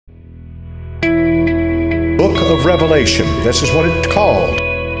of revelation. This is what it's called.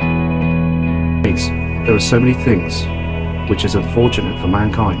 There are so many things which is unfortunate for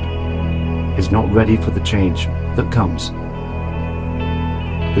mankind, is not ready for the change that comes.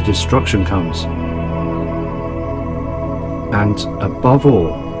 The destruction comes. And above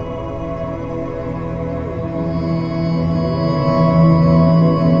all,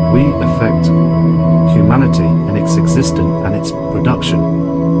 we affect humanity in its existence and its production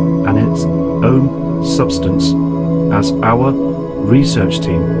and its own substance, as our research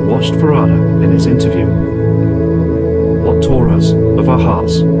team watched Farada in his interview. What tore us of our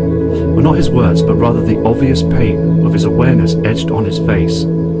hearts were not his words, but rather the obvious pain of his awareness etched on his face.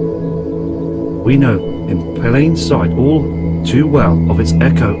 We know in plain sight all too well of its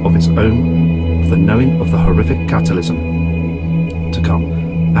echo of its own, of the knowing of the horrific catalysm to come,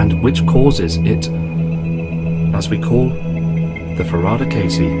 and which causes it, as we call the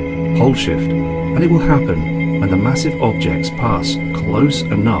Farada-Casey pole shift, and it will happen when the massive objects pass close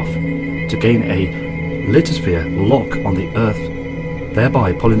enough to gain a lithosphere lock on the Earth,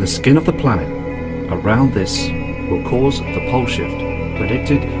 thereby pulling the skin of the planet around. This will cause the pole shift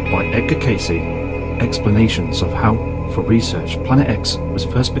predicted by Edgar Cayce. Explanations of how, for research, Planet X was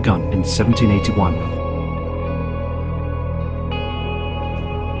first begun in 1781.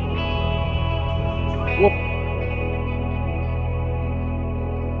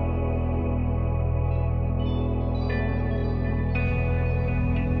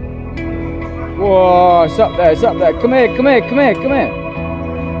 Whoa, it's up there, it's up there. Come here, come here, come here, come here.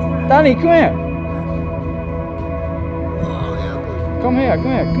 Danny, come here. Come here, come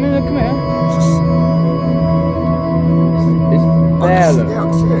here, come here, come here. It's there, look. Yeah, I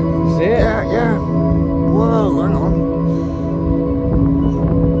can see it. See it? Yeah. Whoa, hang on.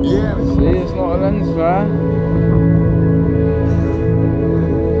 Yeah. See, it's not a lens flare.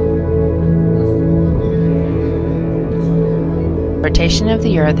 Rotation of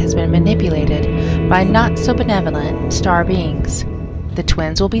the Earth has been manipulated by not so benevolent star beings. The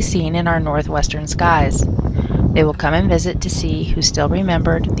twins will be seen in our northwestern skies. They will come and visit to see who still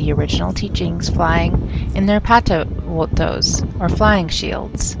remembered the original teachings, flying in their patowotos, or flying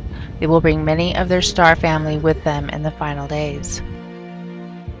shields. They will bring many of their star family with them in the final days.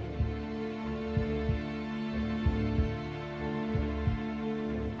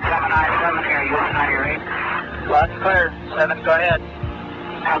 Lots clear. 7, go ahead.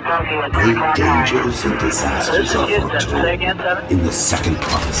 Great dangers and disasters are foretold in the second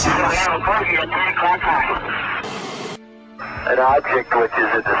prophecy. An object which is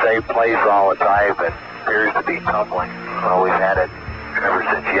at the same place all the time and appears to be tumbling. Well, we've had it ever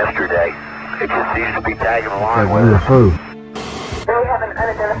since yesterday. It just seems to be tagging along with us. UFO. We have an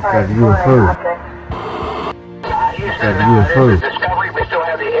unidentified UFO. UFO. Discovery, we still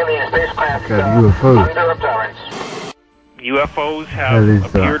have the alien spacecraft UFO. under appearance. UFOs have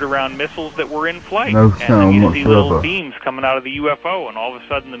appeared around missiles that were in flight, no and then you see little whatsoever. beams coming out of the UFO, and all of a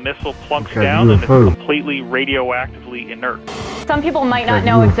sudden the missile plunks down and it's completely radioactively inert. Some people might not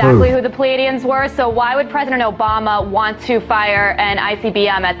know exactly who the Pleiadians were, so why would President Obama want to fire an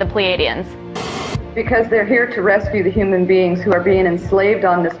ICBM at the Pleiadians? Because they're here to rescue the human beings who are being enslaved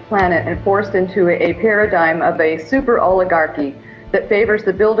on this planet and forced into a paradigm of a super oligarchy that favors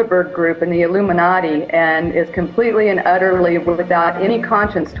the Bilderberg Group and the Illuminati and is completely and utterly without any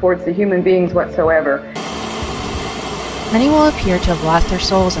conscience towards the human beings whatsoever. Many will appear to have lost their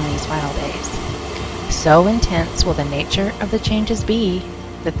souls in these final days. So intense will the nature of the changes be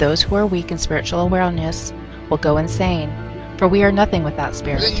that those who are weak in spiritual awareness will go insane, for we are nothing without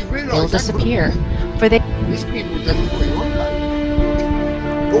spirit. They will disappear, for they... These people don't know what you want about.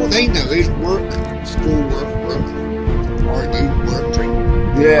 All they know is work, school work, argue, work, drink.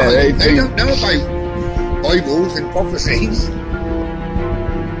 Yeah, they don't know about Bibles and prophecies.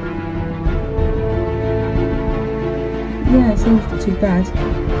 Yeah, it seems not too bad.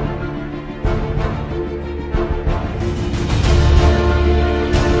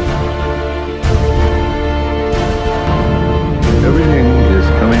 Everything is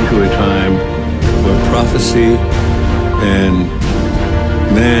coming to a time where prophecy and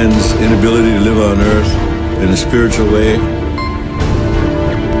man's inability to live on earth in a spiritual way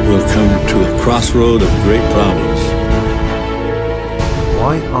will come to a crossroad of great problems.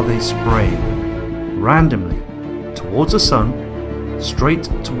 Why are they spraying randomly towards the sun, straight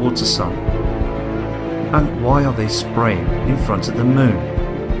towards the sun? And why are they spraying in front of the moon?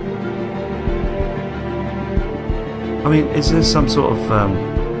 I mean, is there some sort of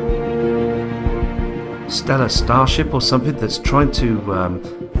stellar starship or something that's trying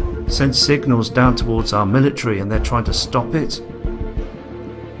to send signals down towards our military and they're trying to stop it?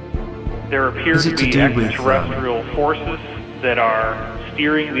 there appear to be extraterrestrial forces that are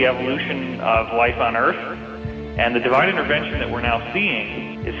steering the evolution of life on Earth, and the divine intervention that we're now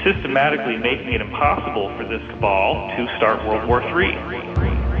seeing is systematically making it impossible for this cabal to start World War III.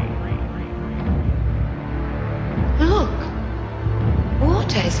 Look,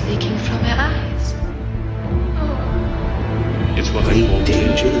 water is leaking from your eyes. It's what great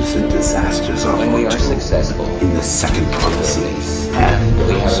dangers and disasters are when we are successful in the second prophecy, and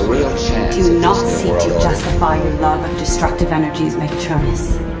we have a real chance. Do not seek to justify your love of destructive energies,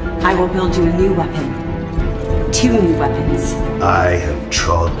 Megatronus. I will build you a new weapon. 2 new weapons. I have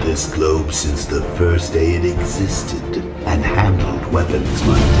trod this globe since the first day it existed, and handled weapons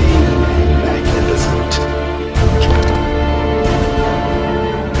mundane and magnificent.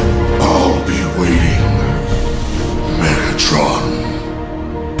 I'll be waiting, Megatron.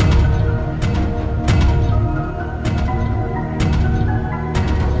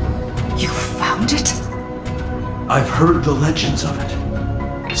 You found it? I've heard the legends of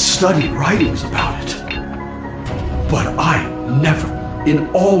it, studied writings about it. But I never, in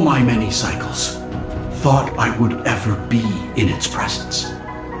all my many cycles, thought I would ever be in its presence.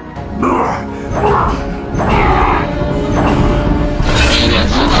 We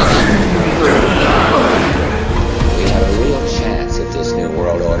have a real chance at this new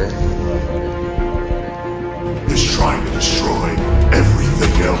world order. Is trying to destroy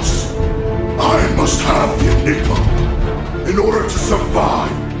everything else. I must have the Enigma in order to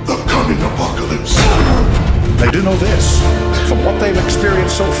survive the coming apocalypse. They do know this. From what they've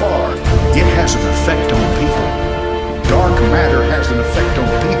experienced so far, it has an effect on people. Dark matter has an effect on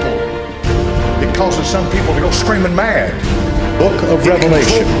people. It causes some people to go screaming mad. Book of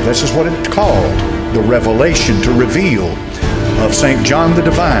Revelation, this is what it's called. The revelation, to reveal, of St. John the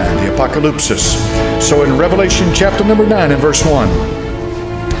Divine, the Apocalypsis. So in Revelation chapter number 9 and verse 1,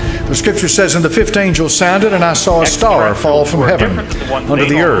 the scripture says, "And the 5th angel sounded, and I saw a star fall from heaven unto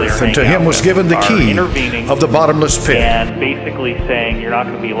the earth, and to him was given the key of the bottomless pit." And basically saying you're not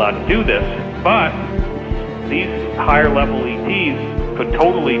going to be allowed to do this, but these higher level ETs could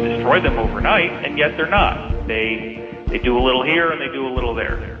totally destroy them overnight, and yet they're not. They do a little here and they do a little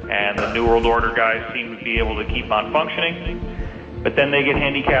there. And the New World Order guys seem to be able to keep on functioning, but then they get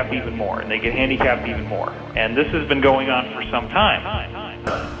handicapped even more, and they get handicapped even more. And this has been going on for some time.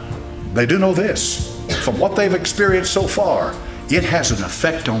 They do know this. From what they've experienced so far, it has an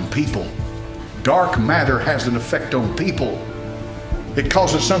effect on people. Dark matter has an effect on people. It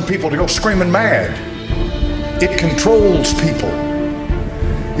causes some people to go screaming mad. It controls people.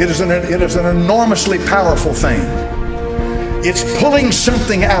 It is an enormously powerful thing. It's pulling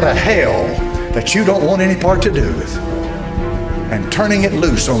something out of hell that you don't want any part to do with, and turning it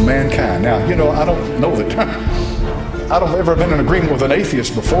loose on mankind. Now, you know, I don't know that I don't ever been in agreement with an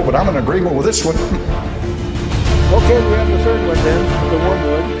atheist before, but I'm in agreement with this one. Okay, we have the third one then, the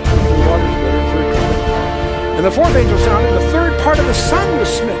wormwood, the waters better, third trumpet. And the 4th angel sounded, the 3rd part of the sun was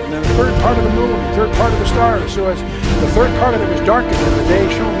smitten, and the 3rd part of the moon, the 3rd part of the stars. So as the 3rd part of it was darkened, and the day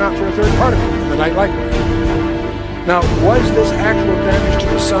shone not for a 3rd part of it, and the night likewise. Now, was this actual damage to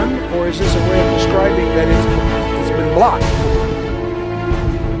the sun, or is this a way of describing that it's been blocked?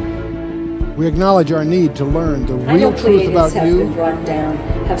 We acknowledge our need to learn the real truth about you. I know Pleiadians have been brought down,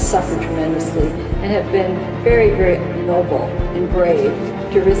 have suffered tremendously, and have been very, very noble and brave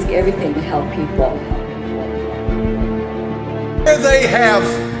to risk everything to help people. Where they have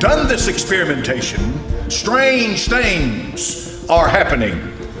done this experimentation, strange things are happening,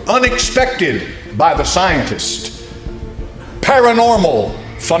 unexpected by the scientist. Paranormal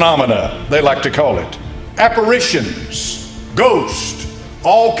phenomena, they like to call it. Apparitions, ghosts,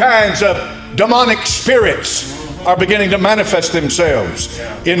 all kinds of demonic spirits are beginning to manifest themselves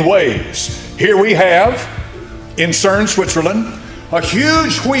in ways. Here we have, in CERN, Switzerland, a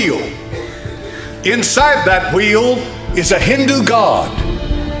huge wheel. Inside that wheel is a Hindu god,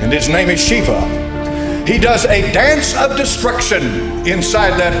 and his name is Shiva. He does a dance of destruction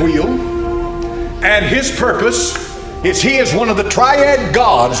inside that wheel, and his purpose is he is one of the triad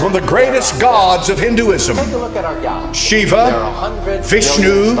gods, one of the greatest gods of Hinduism. Take a look at our galaxy. Shiva,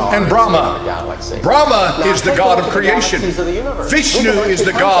 Vishnu, and Brahma. Brahma is the god of creation. Vishnu is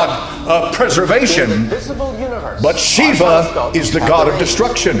the god of preservation. But Shiva is the god of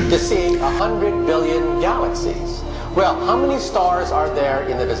destruction. To seeing 100 billion galaxies. Well, how many stars are there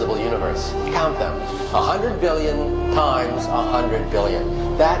in the visible universe? Count them. 100 billion times 100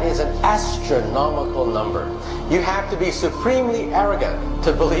 billion. That is an astronomical number. You have to be supremely arrogant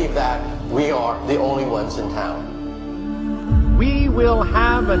to believe that we are the only ones in town. We will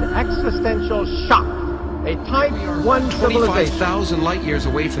have an existential shock A Type 1 civilization 25,000 light years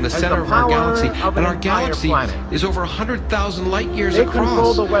away from the center of our galaxy, and our galaxy is over 100,000 light years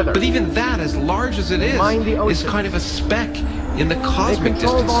across. But even that, as large as it is kind of a speck in the cosmic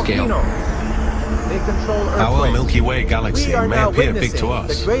distance scale. Our Milky Way galaxy may appear big to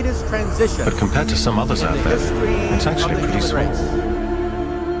us, but compared to some others out there, it's actually pretty small.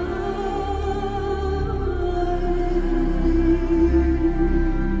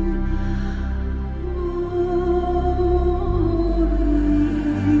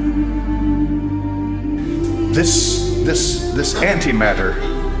 This antimatter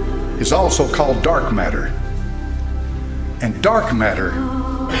is also called dark matter. And dark matter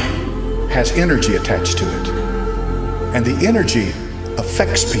has energy attached to it. And the energy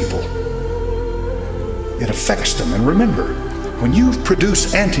affects people. It affects them. And remember, when you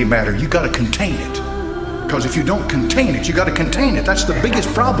produce antimatter, you got to contain it. Because if you don't contain it, you got to contain it. That's the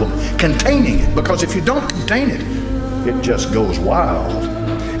biggest problem, containing it. Because if you don't contain it, it just goes wild.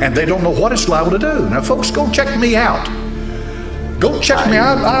 And they don't know what it's liable to do. Now, folks, go check me out. Go check me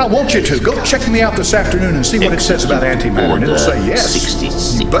out. I want you to. Go check me out this afternoon and see what it says about antimatter. And it'll say,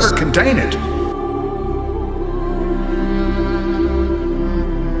 yes, you better contain it.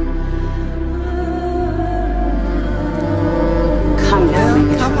 Come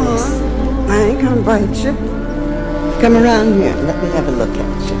down. Come on. I ain't gonna bite you. Come around here. Let me have a look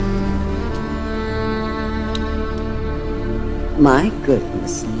at you. My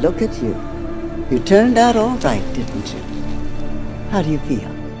goodness, look at you. You turned out all right, didn't you? How do you feel?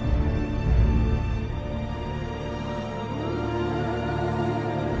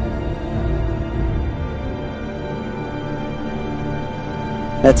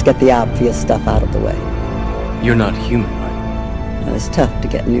 Let's get the obvious stuff out of the way. You're not human, right? Well, it's tough to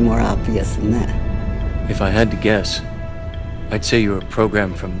get any more obvious than that. If I had to guess, I'd say you're a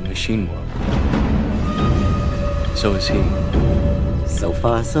program from the machine world. So is he. So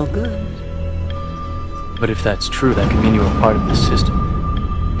far, so good. But if that's true, that could mean you're a part of the system.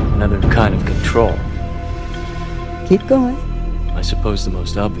 Another kind of control. Keep going. I suppose the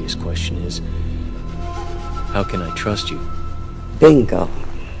most obvious question is, how can I trust you? Bingo.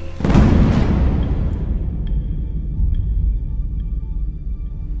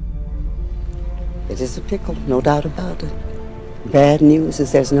 It is a pickle, no doubt about it. Bad news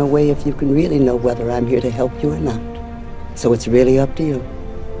is there's no way if you can really know whether I'm here to help you or not. So it's really up to you.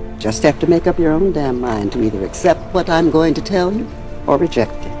 Just have to make up your own damn mind to either accept what I'm going to tell you or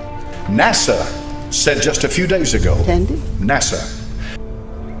reject it. NASA said just a few days ago. Tandy? NASA.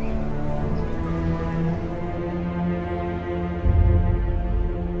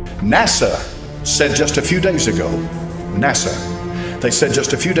 NASA said just a few days ago. NASA. They said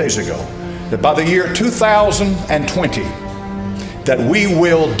just a few days ago that by the year 2020, that we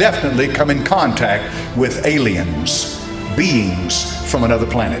will definitely come in contact with aliens, beings from another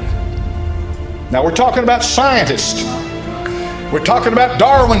planet. Now we're talking about scientists. We're talking about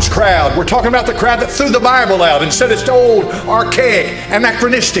Darwin's crowd. We're talking about the crowd that threw the Bible out and said it's old, archaic,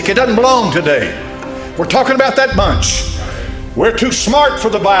 anachronistic. It doesn't belong today. We're talking about that bunch. We're too smart for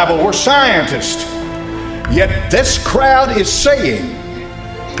the Bible. We're scientists. Yet this crowd is saying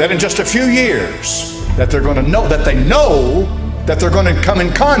that in just a few years that they're going to know, that they know that they're going to come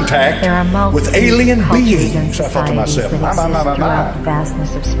in contact with alien beings. I thought to myself,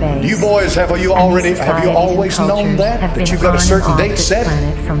 you boys, have you always known that you've got a certain date set?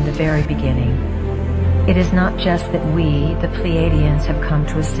 From the very beginning. It is not just that we, the Pleiadians, have come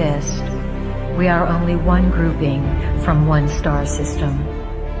to assist. We are only one grouping from one star system.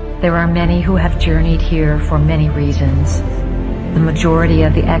 There are many who have journeyed here for many reasons. The majority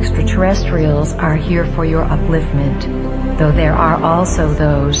of the extraterrestrials are here for your upliftment, though there are also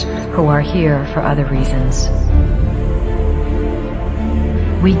those who are here for other reasons.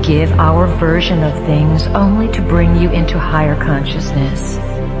 We give our version of things only to bring you into higher consciousness.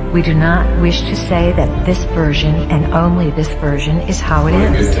 We do not wish to say that this version and only this version is how it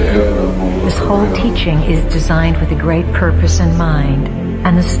is. This whole teaching is designed with a great purpose in mind,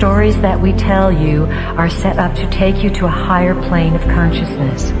 and the stories that we tell you are set up to take you to a higher plane of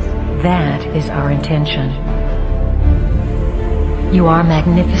consciousness. That is our intention. You are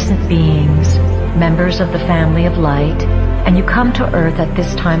magnificent beings, members of the family of light, and you come to Earth at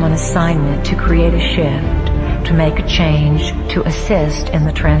this time on assignment to create a shift, to make a change, to assist in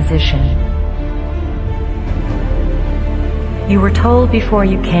the transition. You were told before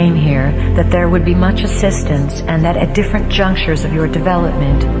you came here that there would be much assistance and that at different junctures of your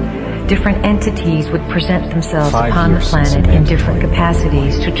development, Different entities would present themselves upon the planet in different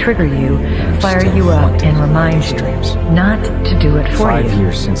capacities to trigger you, fire you up, and remind you not to do it for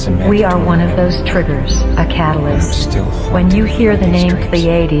you. We are one of those triggers, a catalyst. When you hear the name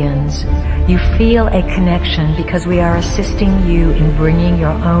Pleiadians, you feel a connection because we are assisting you in bringing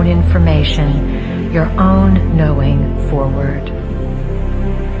your own information, your own knowing forward.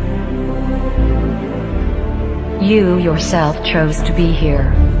 You yourself chose to be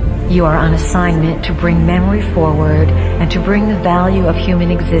here. You are on assignment to bring memory forward and to bring the value of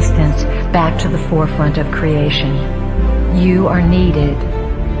human existence back to the forefront of creation. You are needed.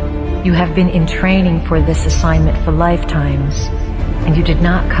 You have been in training for this assignment for lifetimes, and you did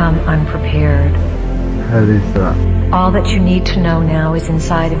not come unprepared. How is that? All that you need to know now is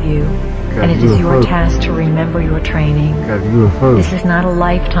inside of you, and it is your task to remember your training. This is not a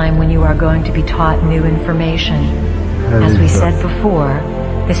lifetime when you are going to be taught new information. As we said before,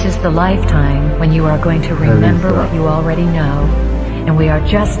 this is the lifetime when you are going to remember what you already know, and we are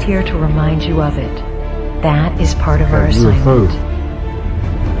just here to remind you of it. That is part of our assignment. Well,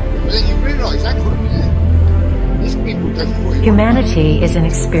 then you realise that, couldn't you? These people don't worry. Humanity is an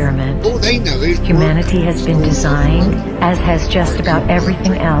experiment. All they know is humanity has been designed, as has just about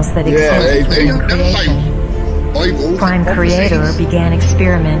everything else that exists within creation. Prime Creator began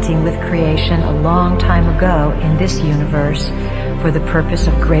experimenting with creation a long time ago in this universe for the purpose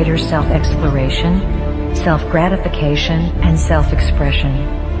of greater self-exploration, self-gratification, and self-expression.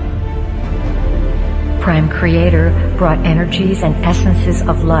 Prime Creator brought energies and essences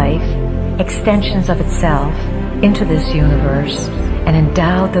of life, extensions of itself, into this universe and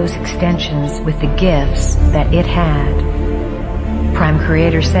endowed those extensions with the gifts that it had. Prime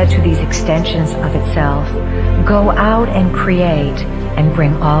Creator said to these extensions of itself, "Go out and create and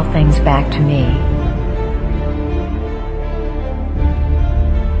bring all things back to me."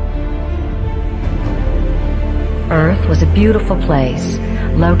 Earth was a beautiful place,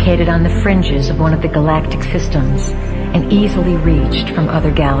 located on the fringes of one of the galactic systems and easily reached from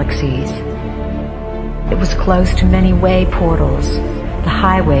other galaxies. It was close to many way portals, the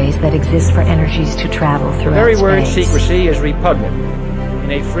highways that exist for energies to travel throughout The very word space. secrecy is repugnant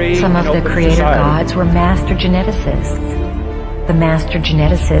in a free Some of and the open creator society. gods were master geneticists. The master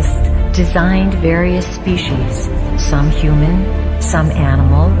geneticists designed various species, some human, some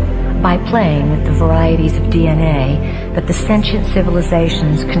animal, by playing with the varieties of DNA that the sentient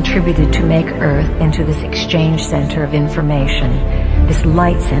civilizations contributed to make Earth into this exchange center of information, this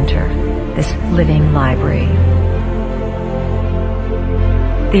light center, this living library.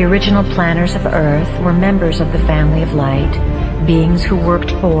 The original planners of Earth were members of the family of light, beings who worked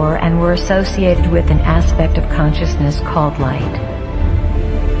for and were associated with an aspect of consciousness called light.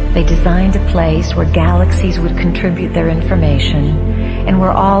 They designed a place where galaxies would contribute their information and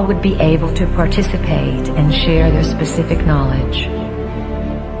where all would be able to participate and share their specific knowledge.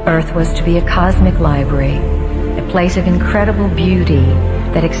 Earth was to be a cosmic library, a place of incredible beauty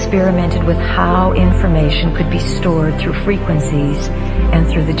that experimented with how information could be stored through frequencies and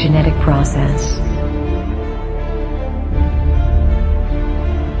through the genetic process.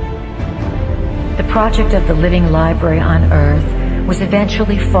 The project of the living library on Earth was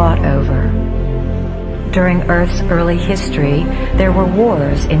eventually fought over. During Earth's early history, there were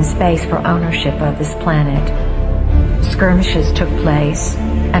wars in space for ownership of this planet. Skirmishes took place,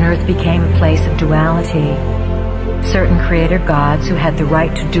 and Earth became a place of duality. Certain creator gods who had the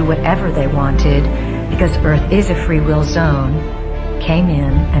right to do whatever they wanted, because Earth is a free will zone, came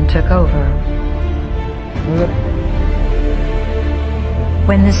in and took over.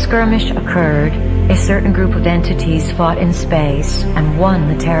 When the skirmish occurred, a certain group of entities fought in space and won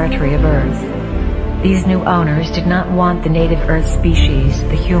the territory of Earth. These new owners did not want the native Earth species,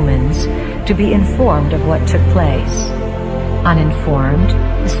 the humans, to be informed of what took place. Uninformed,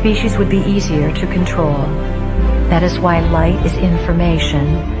 the species would be easier to control. That is why light is information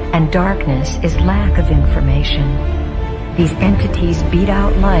and darkness is lack of information. These entities beat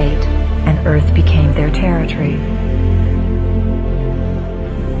out light and Earth became their territory.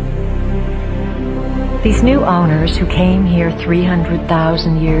 These new owners who came here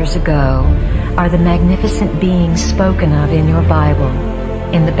 300,000 years ago are the magnificent beings spoken of in your Bible,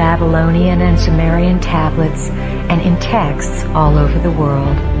 in the Babylonian and Sumerian tablets, and in texts all over the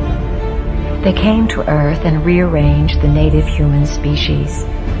world. They came to Earth and rearranged the native human species.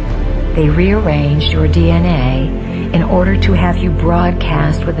 They rearranged your DNA in order to have you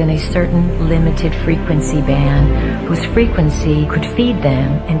broadcast within a certain limited frequency band whose frequency could feed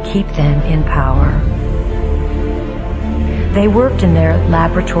them and keep them in power. They worked in their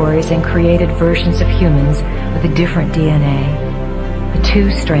laboratories and created versions of humans with a different DNA. the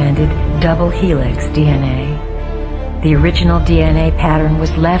two-stranded double helix DNA. The original DNA pattern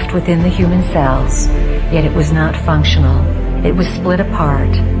was left within the human cells, yet it was not functional. It was split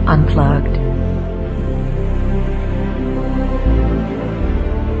apart, unplugged.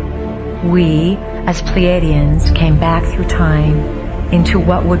 We, as Pleiadians, came back through time into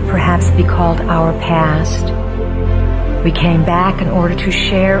what would perhaps be called our past. We came back in order to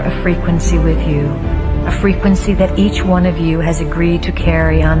share a frequency with you, a frequency that each one of you has agreed to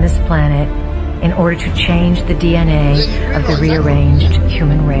carry on this planet in order to change the DNA of the rearranged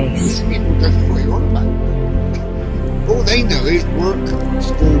human race. All they know is work,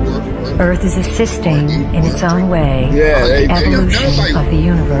 schoolwork. Earth is assisting in its own way the evolution of the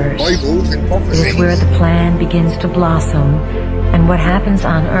universe. It is where the plan begins to blossom, and what happens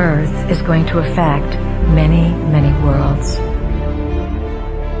on Earth is going to affect many, many worlds.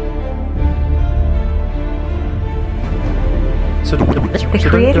 So the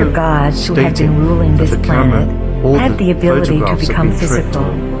creator gods who have been ruling this planet had the ability to become physical,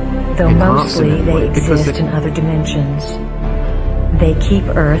 though mostly they exist in other dimensions. They keep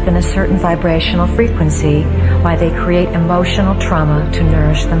Earth in a certain vibrational frequency while they create emotional trauma to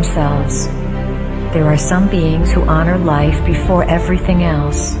nourish themselves. There are some beings who honor life before everything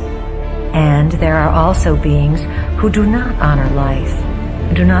else, and there are also beings who do not honor life,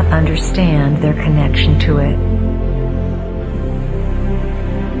 do not understand their connection to it.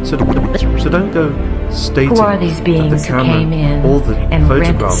 So don't go stating who are these beings who came in and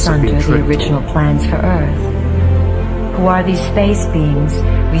rent asunder the original plans for Earth? Who are these space beings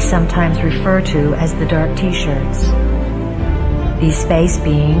we sometimes refer to as the dark T-shirts? These space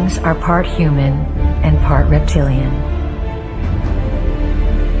beings are part human and part reptilian.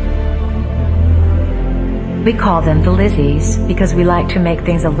 We call them the Lizzies because we like to make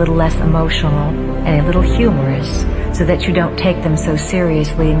things a little less emotional and a little humorous so that you don't take them so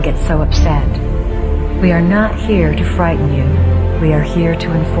seriously and get so upset. We are not here to frighten you. We are here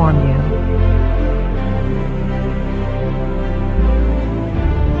to inform you.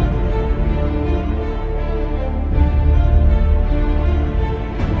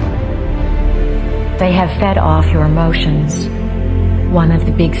 They have fed off your emotions. One of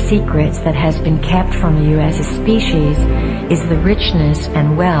the big secrets that has been kept from you as a species is the richness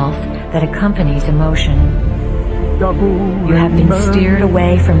and wealth that accompanies emotion. You have been steered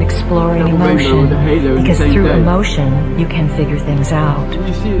away from exploring emotion because through emotion you can figure things out.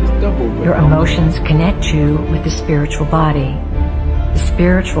 Your emotions connect you with the spiritual body. The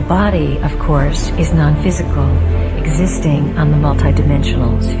spiritual body, of course, is non-physical, existing on the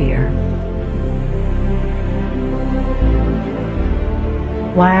multidimensional sphere.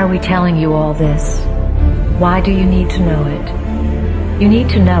 Why are we telling you all this? Why do you need to know it? You need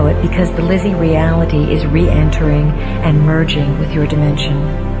to know it because the Lizzie reality is re-entering and merging with your dimension.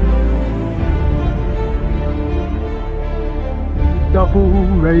 Double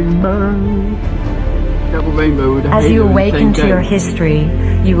rainbow. Double rainbow. As you awaken to your history,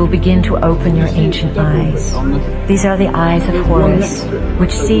 you will begin to open your ancient eyes. These are the eyes of Horus,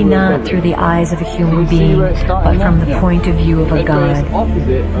 which see not through the eyes of a human being, but from the point of view of a god.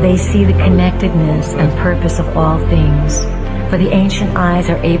 They see the connectedness and purpose of all things. For the ancient eyes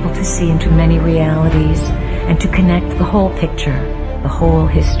are able to see into many realities and to connect the whole picture, the whole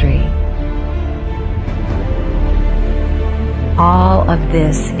history. All of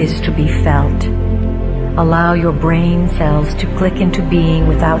this is to be felt. Allow your brain cells to click into being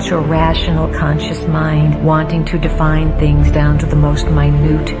without your rational conscious mind wanting to define things down to the most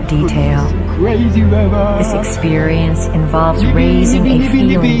minute detail. This experience involves raising a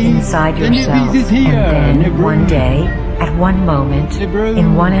feeling inside yourself, and then one day, at one moment,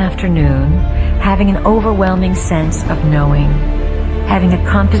 in one afternoon, having an overwhelming sense of knowing, having a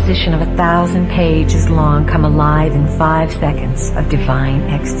composition of 1,000 pages long come alive in 5 seconds of divine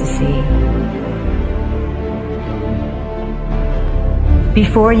ecstasy.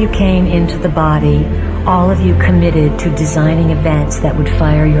 Before you came into the body, all of you committed to designing events that would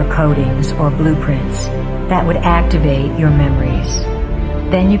fire your codings or blueprints, that would activate your memories.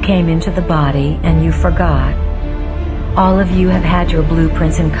 Then you came into the body and you forgot. All of you have had your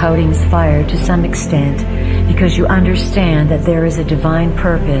blueprints and codings fired to some extent because you understand that there is a divine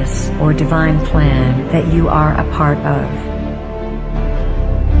purpose or divine plan that you are a part of.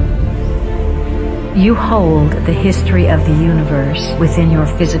 You hold the history of the universe within your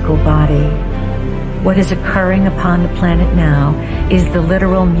physical body. What is occurring upon the planet now is the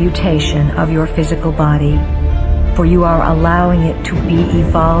literal mutation of your physical body. For you are allowing it to be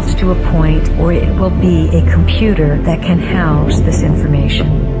evolved to a point where it will be a computer that can house this information.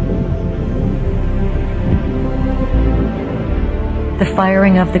 the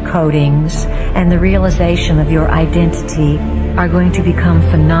firing of the codings, and the realization of your identity are going to become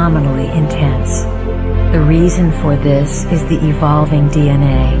phenomenally intense. The reason for this is the evolving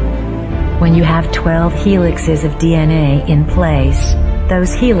DNA. When you have 12 helixes of DNA in place,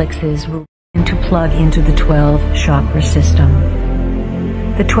 those helixes will begin to plug into the 12 chakra system.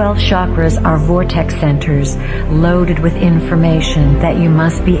 The 12 chakras are vortex centers loaded with information that you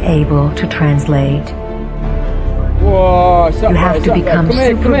must be able to translate. Whoa, you have to become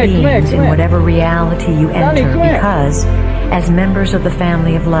super beings in whatever reality you enter, because as members of the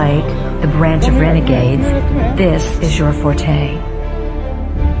family of light, the branch of renegades, this is your forte.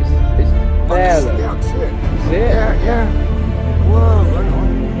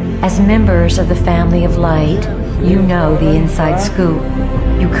 As members of the family of light, you know the inside scoop.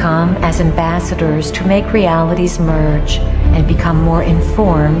 You come as ambassadors to make realities merge and become more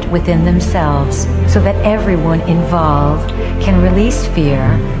informed within themselves, so that everyone involved can release fear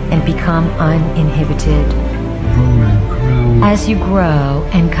and become uninhibited. As you grow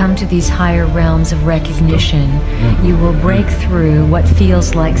and come to these higher realms of recognition, you will break through what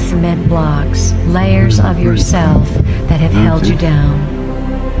feels like cement blocks, layers of yourself that have held you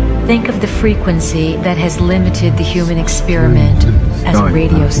down. Think of the frequency that has limited the human experiment as a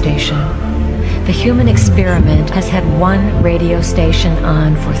radio station. The human experiment has had one radio station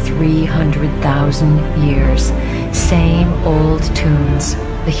on for 300,000 years. Same old tunes.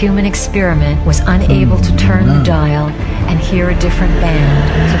 The human experiment was unable to turn the dial and hear a different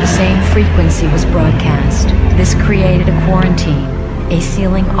band, so the same frequency was broadcast. This created a quarantine, a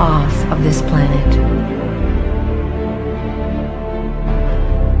sealing off of this planet.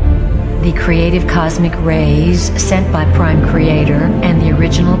 The creative cosmic rays sent by Prime Creator and the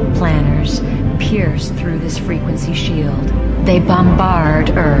original planners pierce through this frequency shield. They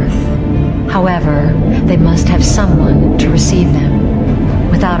bombard Earth. However, they must have someone to receive them.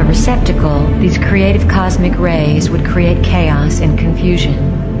 Without a receptacle, these creative cosmic rays would create chaos and confusion.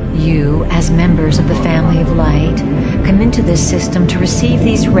 You, as members of the family of light, come into this system to receive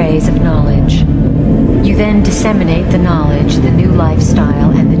these rays of knowledge. You then disseminate the knowledge, the new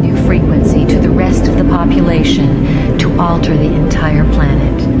lifestyle, and the new frequency to the rest of the population to alter the entire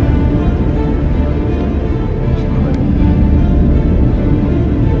planet.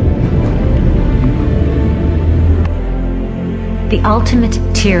 The ultimate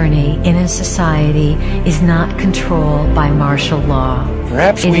tyranny in a society is not control by martial law.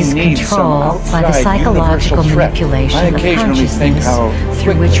 Perhaps it we is need control some by the outside psychological universal threat. manipulation I of occasionally think consciousness how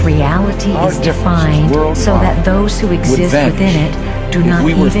through which reality our is differences defined so worldwide that those who exist vanish within it do if not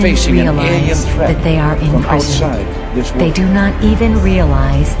we were even facing an alien realize threat that they are in from prison. outside this They world. do not even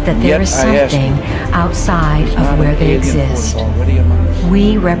realize that there Yet is I ask something you, outside is of not where an they alien exist. force already among us?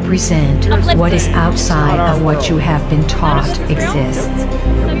 We represent what is outside of what you have been taught exists.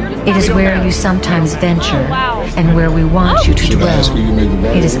 It is where you sometimes venture and where we want you to dwell.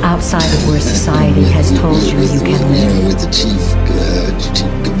 It is outside of where society has told you you can live. With the chief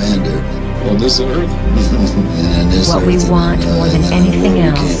commander on this earth. What we want more than anything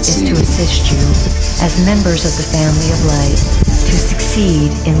else is to assist you, as members of the family of light, to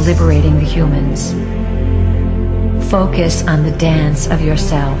succeed in liberating the humans. Focus on the dance of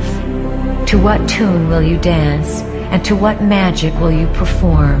yourself. To what tune will you dance? And to what magic will you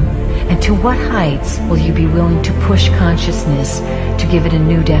perform? And to what heights will you be willing to push consciousness to give it a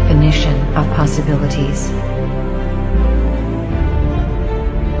new definition of possibilities?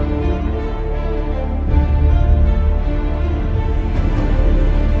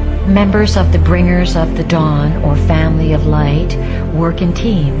 Members of the Bringers of the Dawn or Family of Light work in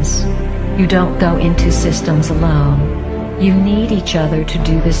teams. You don't go into systems alone. You need each other to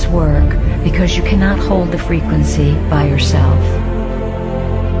do this work because you cannot hold the frequency by yourself.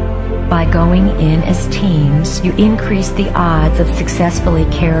 By going in as teams, you increase the odds of successfully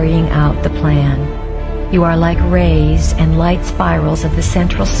carrying out the plan. You are like rays and light spirals of the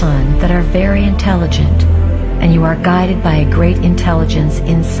central sun that are very intelligent, and you are guided by a great intelligence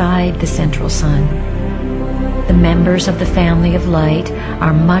inside the central sun. The members of the family of light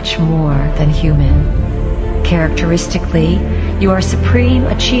are much more than human. Characteristically, you are supreme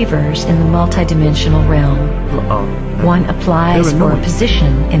achievers in the multidimensional realm. One applies for a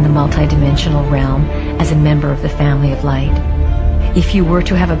position in the multidimensional realm as a member of the family of light. If you were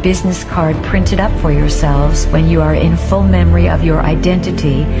to have a business card printed up for yourselves when you are in full memory of your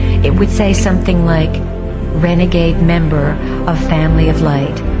identity, it would say something like, Renegade Member of Family of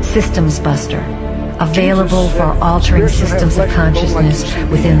Light, Systems Buster, available for altering systems of consciousness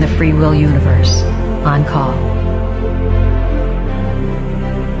within the free will universe. On call.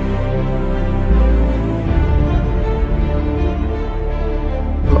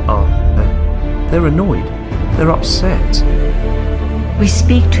 They're annoyed. They're upset. We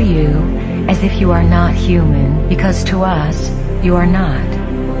speak to you as if you are not human, because to us, you are not.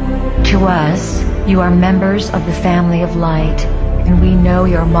 To us, you are members of the family of light, and we know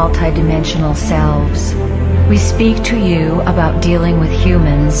your multidimensional selves. We speak to you about dealing with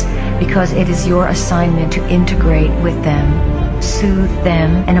humans because it is your assignment to integrate with them, soothe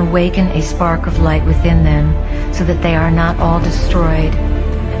them, and awaken a spark of light within them so that they are not all destroyed,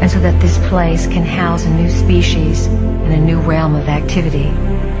 and so that this place can house a new species and a new realm of activity.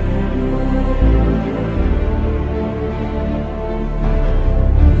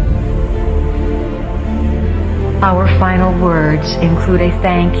 Our final words include a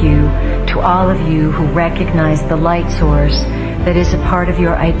thank you to all of you who recognize the light source that is a part of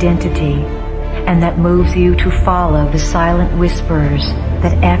your identity and that moves you to follow the silent whispers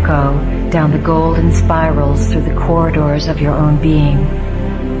that echo down the golden spirals through the corridors of your own being.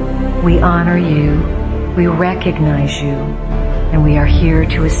 We honor you, we recognize you, and we are here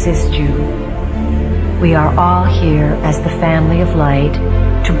to assist you. We are all here as the family of light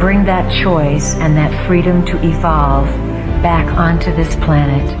to bring that choice and that freedom to evolve back onto this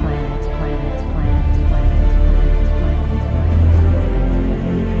planet.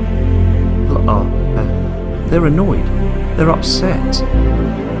 They're annoyed. They're upset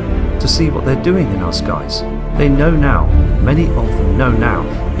to see what they're doing in our skies. They know now, many of them know now,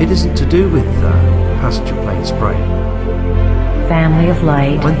 it isn't to do with passenger plane spray. Family of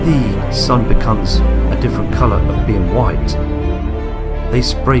light. When the sun becomes a different colour of being white, they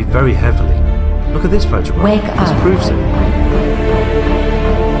spray very heavily. Look at this photograph. Wake this up. Proves it.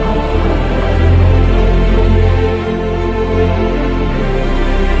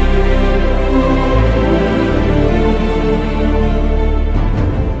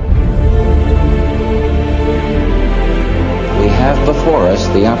 We have before us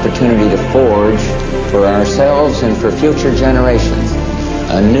the opportunity to forge for ourselves and for future generations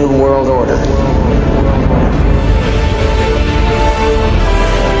a new world order.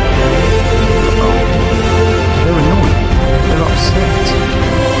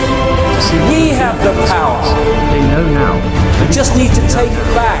 We have the power. They know now. We just need to take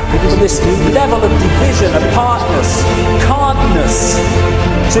it back from this level of division, apartness, can'tness,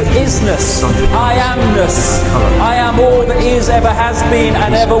 to isness, I amness. I am all that is, ever has been,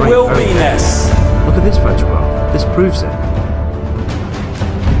 and ever will be-ness. Look at this photograph. This proves it.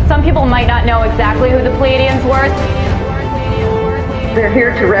 Some people might not know exactly who the Pleiadians were. They're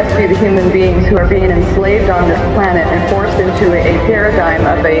here to rescue the human beings who are being enslaved on this planet and forced into a paradigm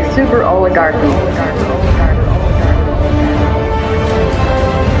of a super oligarchy.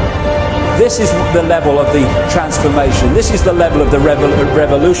 This is the level of the transformation. This is the level of the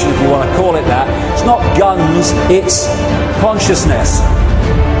revolution, if you want to call it that. It's not guns, it's consciousness.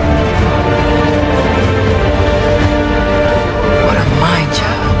 What a mind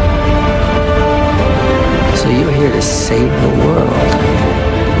job. So you're here to save the world.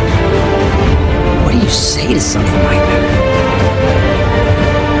 What do you say to something like that?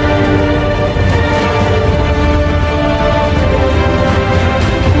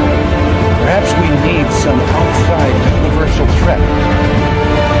 Perhaps we need some outside universal threat.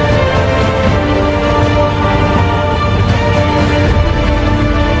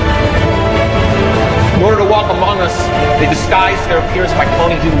 In order to walk among us, they disguised their appearance by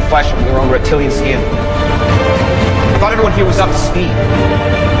cloning human flesh from their own reptilian skin. I thought everyone here was up to speed.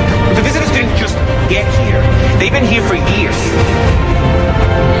 But the visitors didn't just get here. They've been here for years.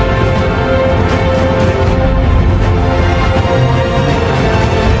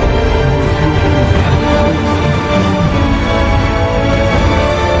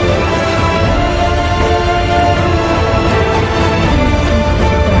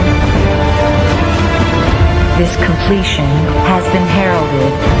 This completion has been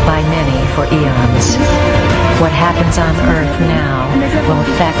heralded by many for eons. What happens on Earth now will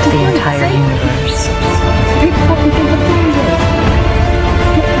affect the entire universe.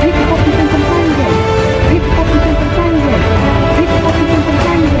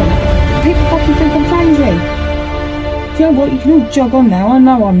 Do you know what? You can all jog on now. I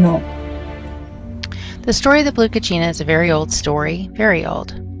know I'm not. The story of the Blue Kachina is a very old story, very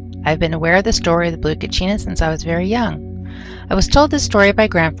old. I've been aware of the story of the Blue Kachina since I was very young. I was told this story by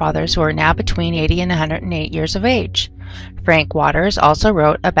grandfathers who are now between 80 and 108 years of age. Frank Waters also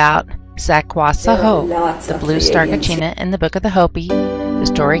wrote about Sakwasaho, the Blue Star Kachina, in the Book of the Hopi. The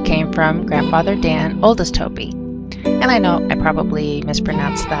story came from Grandfather Dan, oldest Hopi. And I know I probably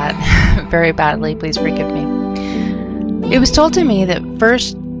mispronounced that very badly, please forgive me. It was told to me that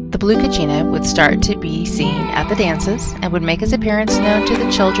first the Blue Kachina would start to be seen at the dances and would make his appearance known to the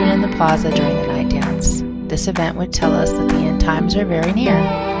children in the plaza during the night this event would tell us that the end times are very near.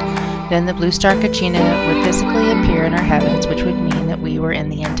 Then the blue star Kachina would physically appear in our heavens, which would mean that we were in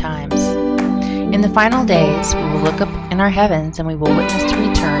the end times. In the final days, we will look up in our heavens and we will witness the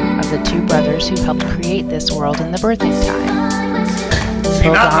return of the two brothers who helped create this world in the birthing time.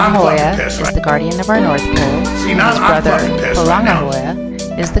 Polgangahoya is the guardian of our North Pole, and his brother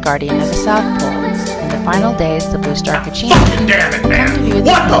Polangahoya is the guardian of the South Pole. In the final days, the blue star Kachina will come to view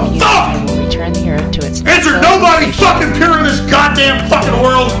the universe and will return the Earth to its Is there nobody fucking pure in this goddamn fucking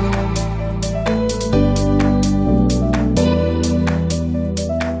world?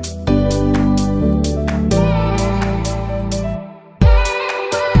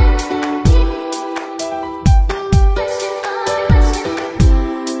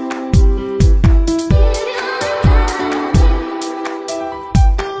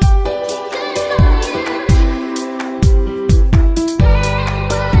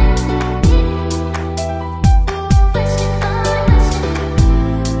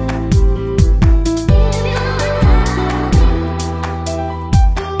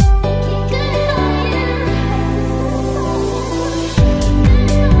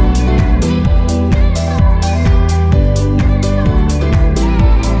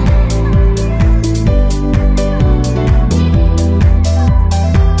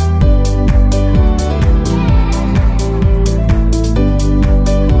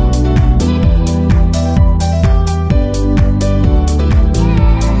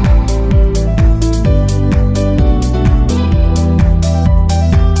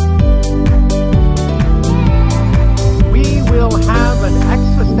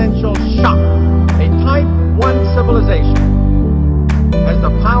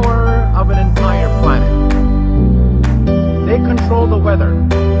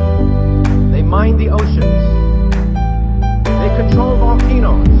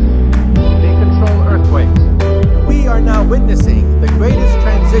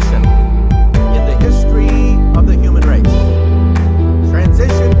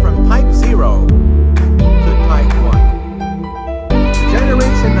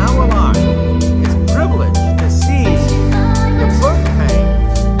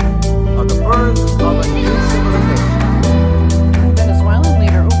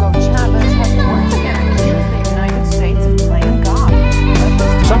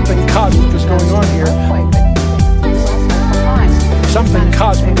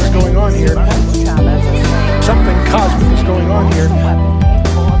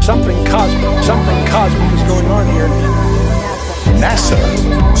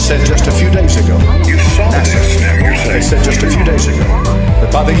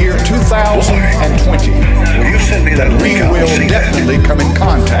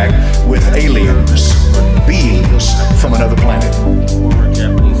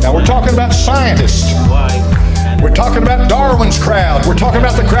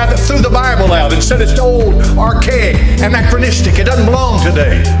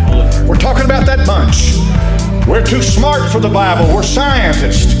 Too smart for the Bible. We're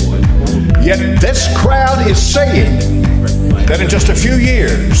scientists. Yet this crowd is saying that in just a few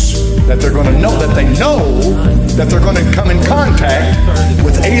years that they're going to know that they're going to come in contact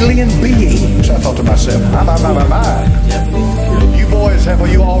with alien beings. I thought to myself, my. You boys, have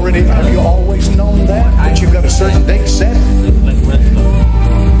you always known that you've got a certain date set?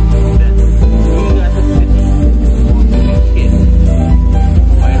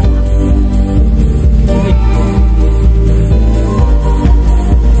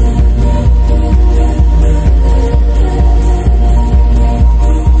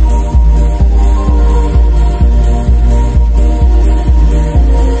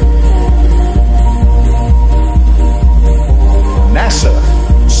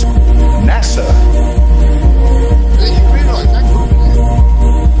 NASA.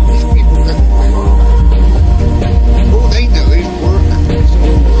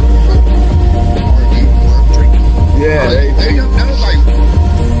 Yeah, they don't know like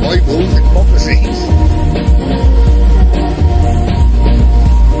Bibles and prophecies.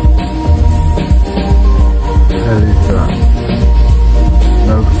 That is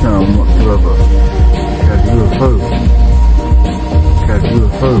no sound whatsoever. Got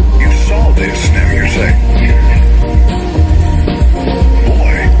UFO. You saw this, now you're saying.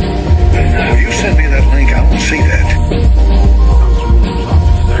 Boy, will you send me that link? I want to see that.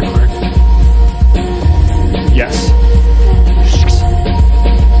 Is that correct? Yes.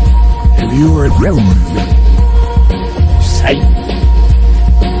 Have you heard Realm? Satan.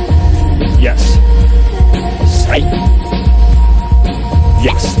 Yes. Satan.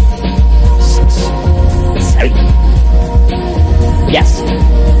 Yes. Satan. Yes.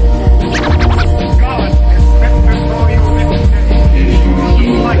 God has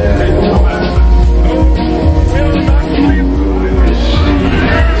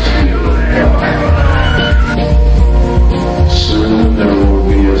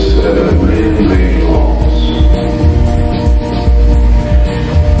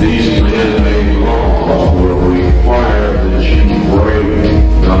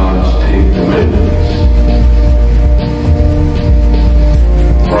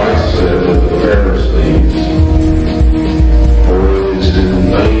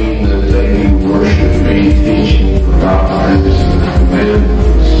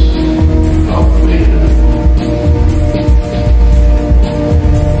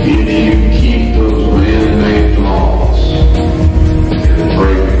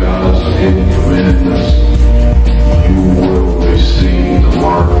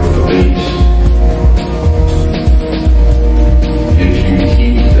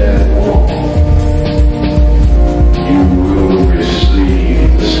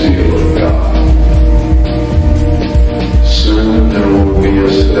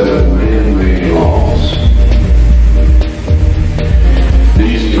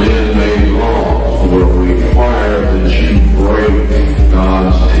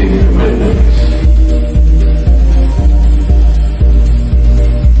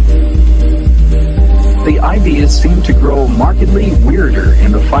continued to grow markedly weirder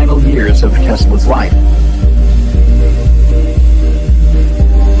in the final years of Tesla's life.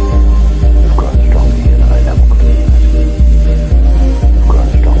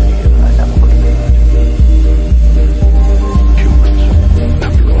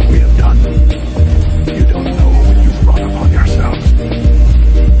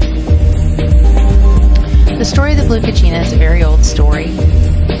 The story of the Blue Kachina is a very old story.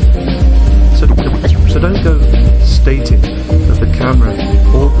 So don't go stating that the camera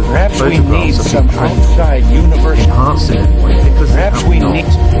or the perhaps we need photographs have some been trained, outside universal enhancing it, because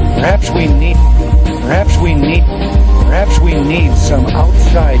perhaps we need some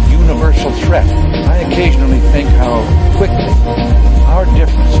outside universal threat. I occasionally think how quickly our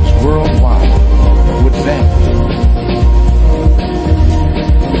differences worldwide would vanish.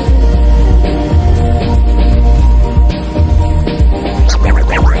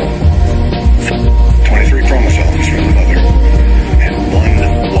 23 chromosomes from the mother and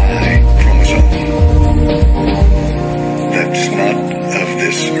 1 Y chromosome. That's not of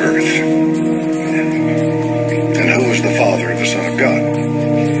this earth. Then who is the father of the Son of God?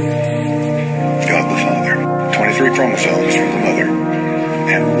 God the Father. 23 chromosomes from the mother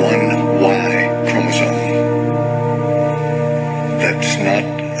and 1 Y chromosome. That's not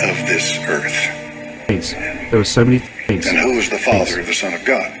of this earth. There are so many things. Then who is the father of the Son of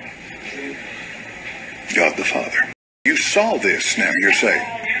God? God the Father. You saw this, now you're saying.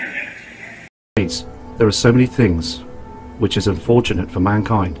 There are so many things which is unfortunate for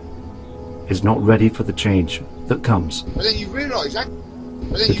mankind, is not ready for the change that comes. But then you realise that.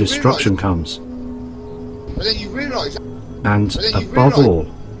 The destruction comes. But then you realise that. And above all,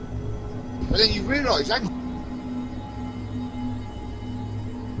 But then you realise that.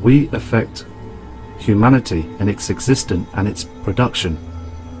 we affect humanity in its existence and its production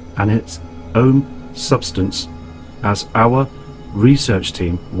and its own substance, as our research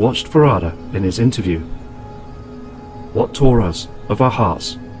team watched Farada in his interview. What tore us of our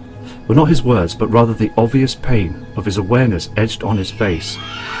hearts were not his words, but rather the obvious pain of his awareness edged on his face.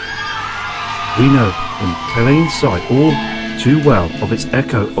 We know in plain sight all too well of its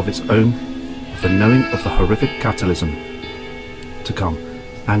echo of its own, of the knowing of the horrific catalysm to come,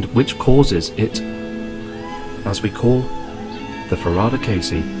 and which causes it, as we call the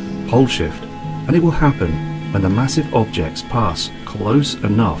Farada-Casey pole shift. And it will happen when the massive objects pass close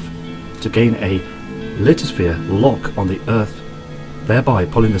enough to gain a lithosphere lock on the Earth, thereby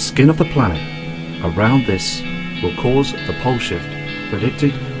pulling the skin of the planet around. This will cause the pole shift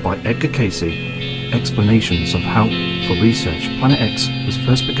predicted by Edgar Cayce. Explanations of how, for research, Planet X was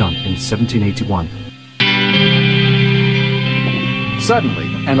first begun in 1781. Suddenly,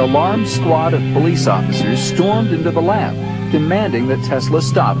 an alarmed squad of police officers stormed into the lab, demanding that Tesla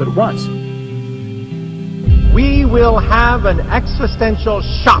stop at once. We will have an existential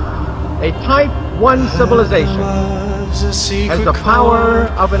shock. A Type 1 civilization has the power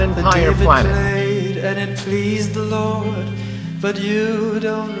of an entire planet. And it pleased the Lord, but you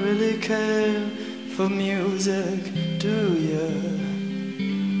don't really care for music, do you?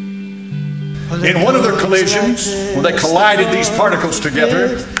 In one of their collisions, when they collided these particles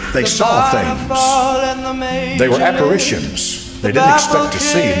together, they saw things. They were apparitions. They didn't expect to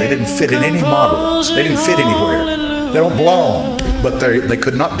see. They didn't fit in any model. They didn't fit anywhere. They don't belong. But they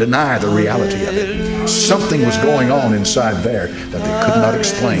could not deny the reality of it. Something was going on inside there that they could not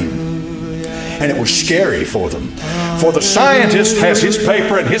explain. And it was scary for them. For the scientist has his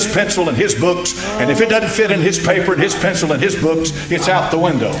paper and his pencil and his books, and if it doesn't fit in his paper and his pencil and his books, it's out the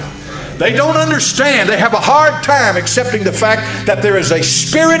window. They don't understand. They have a hard time accepting the fact that there is a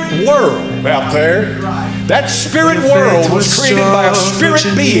spirit world out there. That spirit world was created by a spirit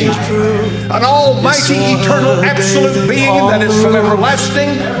being, an almighty, eternal, absolute being that is from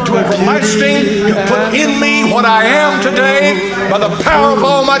everlasting to everlasting, who put in me what I am today by the power of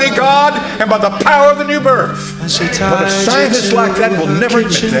Almighty God and by the power of the new birth. But a scientist like that will never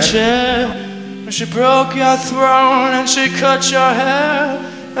admit that. She broke your throne and she cut your hair,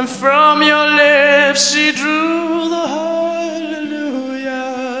 and from your lips she drew the hallelujah,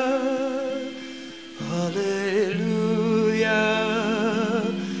 hallelujah,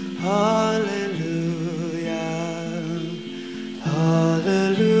 hallelujah,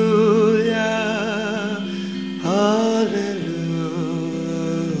 hallelujah, hallelujah.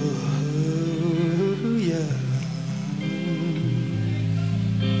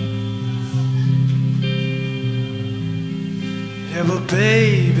 Yeah, but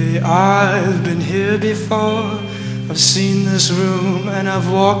baby, I've been here before. I've seen this room and I've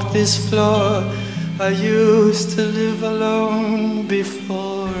walked this floor. I used to live alone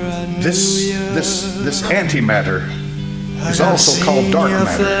before This antimatter is also called dark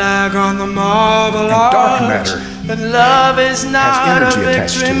matter. And dark matter has energy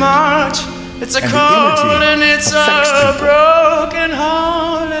attached to it. It's a and cold and it's a broken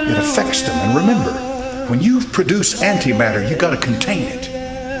heart. It affects them. And remember, when you produce antimatter, you got to contain it.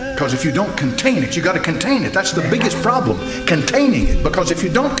 Because if you don't contain it, you got to contain it. That's the biggest problem, containing it. Because if you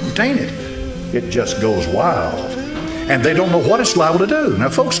don't contain it, it just goes wild. And they don't know what it's liable to do. Now,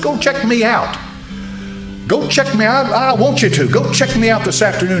 folks, go check me out. Go check me out. I want you to. Go check me out this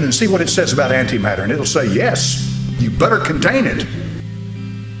afternoon and see what it says about antimatter. And it'll say, yes, you better contain it.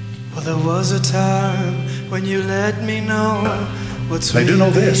 Well, there was a time when you let me know what's They do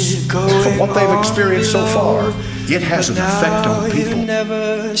know this. From what they've experienced so far, it has an effect on people.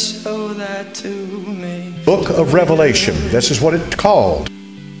 Never show that to me. Book of Revelation. This is what it's called.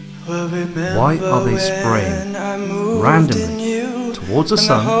 Why are they spraying randomly towards the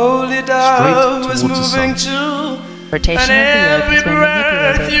sun, straight towards the sun? Rotation of the Earth has been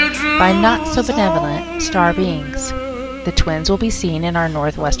manipulated by not so benevolent star beings. The twins will be seen in our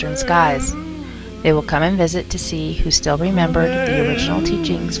northwestern skies. They will come and visit to see who still remembered the original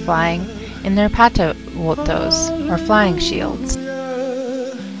teachings, flying in their patowotos, or flying shields.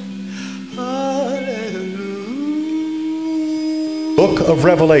 Book of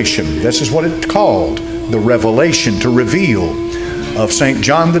Revelation. This is what it's called. The revelation, to reveal, of St.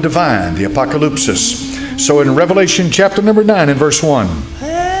 John the Divine, the Apocalypsis. So in Revelation chapter number 9 and verse 1,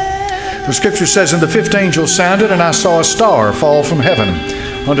 the scripture says, And the fifth angel sounded, and I saw a star fall from heaven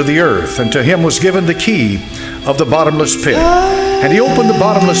unto the earth, and to him was given the key of the bottomless pit. And he opened the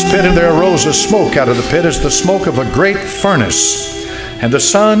bottomless pit, and there arose a smoke out of the pit as the smoke of a great furnace. And the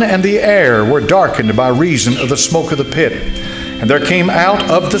sun and the air were darkened by reason of the smoke of the pit. And there came out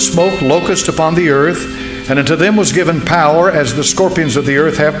of the smoke locusts upon the earth, and unto them was given power, as the scorpions of the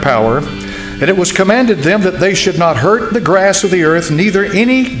earth have power. And it was commanded them that they should not hurt the grass of the earth, neither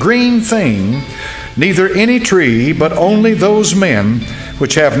any green thing, neither any tree, but only those men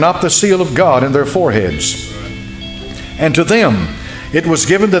which have not the seal of God in their foreheads. And to them it was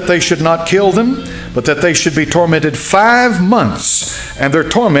given that they should not kill them, but that they should be tormented 5 months. And their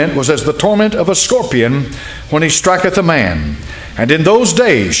torment was as the torment of a scorpion when he striketh a man. And in those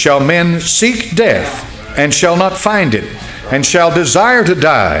days shall men seek death, and shall not find it, and shall desire to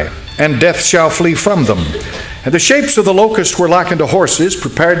die, and death shall flee from them. And the shapes of the locusts were like unto horses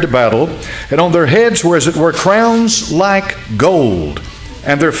prepared to battle, and on their heads were as it were crowns like gold,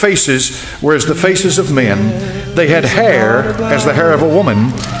 and their faces were as the faces of men. They had hair as the hair of a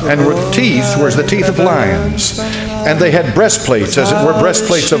woman, and with teeth were as the teeth of lions. And they had breastplates, as it were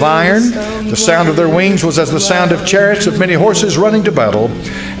breastplates of iron. The sound of their wings was as the sound of chariots of many horses running to battle.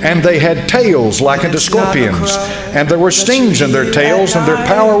 And they had tails like unto scorpions, and there were stings in their tails, and their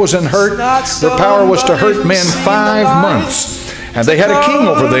power was to hurt men 5 months. And they had a king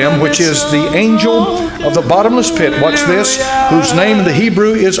over them, which is the angel of the bottomless pit. Watch this, whose name in the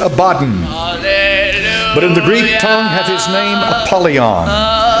Hebrew is Abaddon, but in the Greek tongue hath his name Apollyon.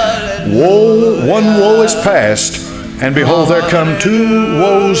 Woe, one woe is past, and behold, there come 2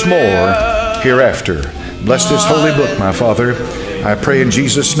 woes more hereafter. Bless this holy book, my Father. I pray in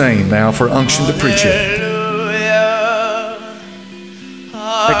Jesus' name now for unction to preach it.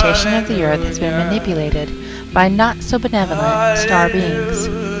 Rotation of the earth has been manipulated by not so benevolent star beings.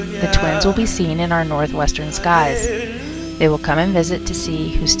 The twins will be seen in our northwestern skies. They will come and visit to see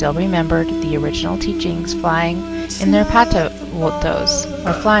who still remembered the original teachings, flying in their patowotos,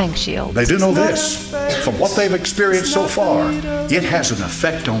 or flying shields. They do know this. From what they've experienced so far, it has an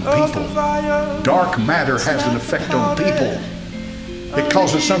effect on people. Dark matter has an effect on people. It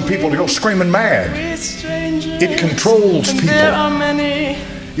causes some people to go screaming mad. It controls people.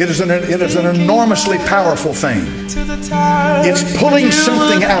 It is an enormously powerful thing. It's pulling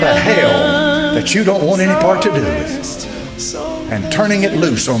something out of hell that you don't want any part to do with, and turning it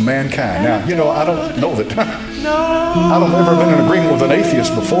loose on mankind. Now, you know, I don't know that I've ever been in agreement with an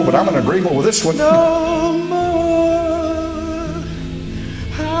atheist before, but I'm in agreement with this one.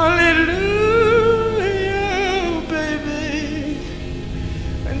 Hallelujah, baby,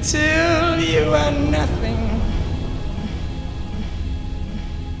 until you are nothing.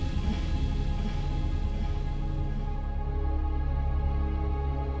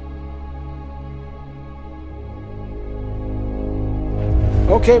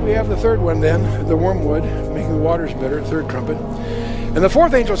 Okay, we have the third one then, the wormwood, making the waters bitter, third trumpet. And the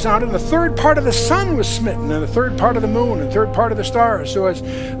fourth angel sounded, and the third part of the sun was smitten, and the third part of the moon, and the third part of the stars. So as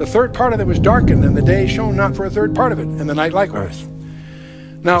the third part of it was darkened, and the day shone not for a third part of it, and the night likewise.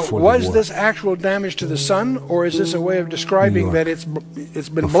 Now, was this actual damage to the sun, or is this a way of describing that it's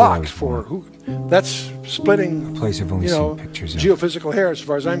been blocked for? That's splitting, geophysical hair as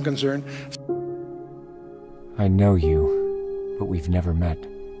far as I'm concerned. I know you, but we've never met.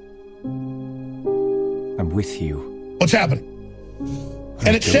 I'm with you. What's happening?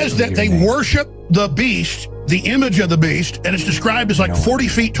 And it says that they worship the beast, the image of the beast, and it's described as like 40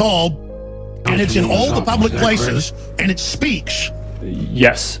 feet tall, and it's in all the public places, and it speaks.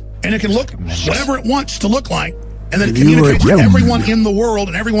 Yes. And it can look whatever it wants to look like, and then it communicates to everyone in the world,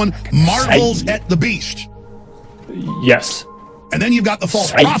 and everyone marvels at the beast. Yes. And then you've got the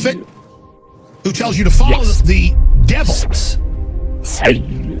false prophet who tells you to follow the devil.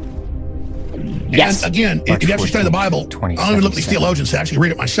 Yes. And again, if you actually study the Bible, I don't even look at these theologians, I actually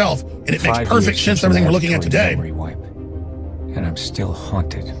read it myself, and it makes perfect sense to everything we're looking at today. And I'm still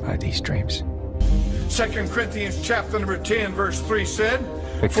haunted by these dreams. 2 Corinthians chapter number 10, verse 3 said,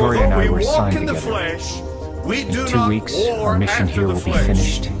 Victoria and I were signed in the together. flesh, we do In 2 weeks, our mission here will be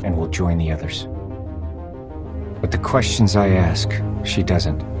finished, and we'll join the others. But the questions I ask, she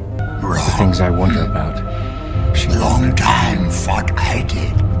doesn't. The things I wonder about, she long time thought I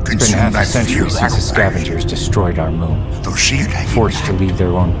did. It's been half a century since the scavengers destroyed our moon, forced to leave their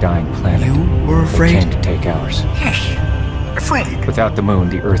own dying planet. You were afraid? They came to take ours. Yes, afraid. Without the moon,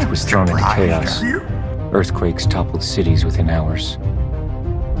 the Earth was thrown into chaos. Earthquakes toppled cities within hours.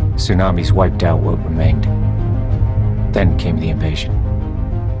 Tsunamis wiped out what remained. Then came the invasion.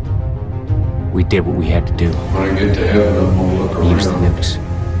 We did what we had to do. When I get to heaven, I'm gonna look around. Use the nukes.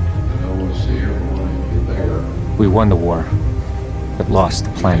 I want to see everyone there. We won the war, but lost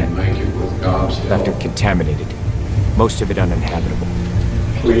the planet. Make it with God's help. Left it contaminated, most of it uninhabitable.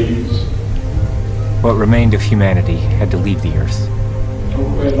 Please. What remained of humanity had to leave the Earth.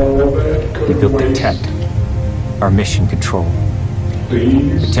 We built the TET, our mission control.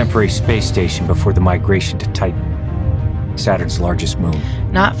 Please. A temporary space station before the migration to Titan, Saturn's largest moon.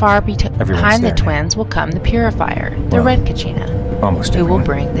 Not far behind the there twins will come the purifier, the red Kachina, Almost who will everyone.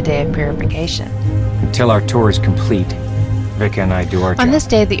 bring the day of purification. Until our tour is complete, Vika and I do our job. On this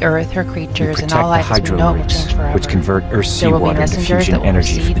day, the Earth, her creatures, and all life as we know it will change forever. Which convert Earth's There will be seawater into messengers fusion that will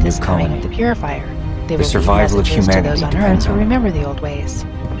energy for receive the new this coming colony. of the purifier. They The will survival of be messages to humanity those on depends Earth who on it. remember the old ways.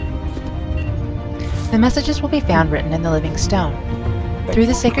 The messages will be found written in the living stone, through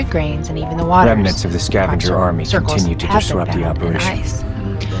the sacred grains and even the waters. Remnants of the scavenger army continue to disrupt the operation. Ice.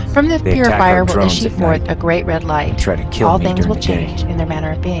 From the They attack purifier our will drones issue at forth night a great red light. try to kill All me things during will the day. change in their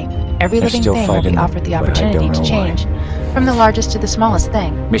manner of being. Every They're living still thing will fighting be them, offered the but I opportunity don't to know why. change, from the largest to the smallest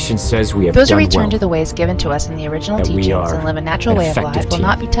thing. Mission says we have Those who done return well. to the ways given to us in the original That we teachings are and live a natural an way of life effective will team.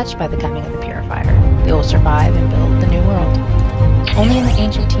 not be touched by the coming of the purifier. They will survive and build the new world. Only in the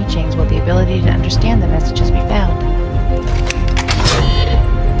ancient teachings will the ability to understand the messages be found.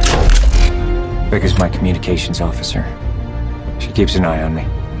 Vika's my communications officer. She keeps an eye on me.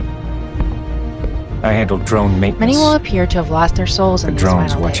 I handle drone maintenance. Many will appear to have lost their souls The in these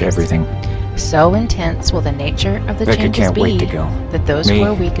drones final watch days. everything. So intense will the nature of the Vika changes can't be wait to go. that those Me, who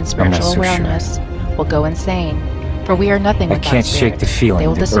are weak in I'm not spiritual so sure. awareness will go insane. For we are nothing I without can't spirit. shake the feeling They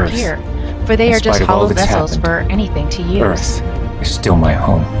will that disappear, Earth, for they in are just spite of all hollow that's vessels happened, for anything to use. Earth is still my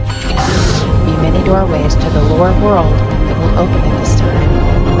home. Be many doorways to the lower world that will open at this time.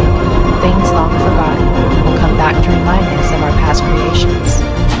 Things long forgotten will come back to remind us of our past creations.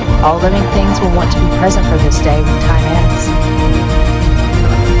 All living things will want to be present for this day when time ends.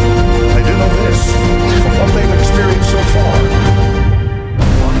 They do know this from what they've experienced so far.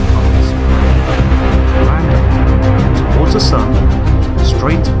 Towards the sun,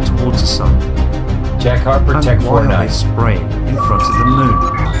 straight towards the sun. Jack Harper, and Tech why are 49. they spraying in front of the moon?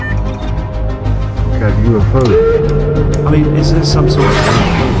 Got UFOs. I mean, is there some sort of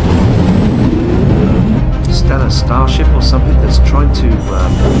stellar starship or something that's trying to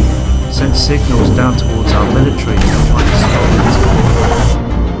send signals down towards our military and trying to stop it?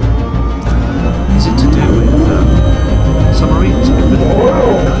 Is it to do with submarines?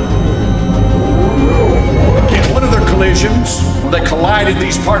 In one of their collisions, when they collided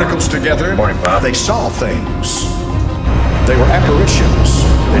these particles together, they saw things. They were apparitions.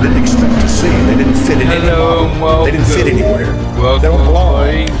 They didn't expect to see. They didn't fit in anywhere. They didn't fit anywhere. They don't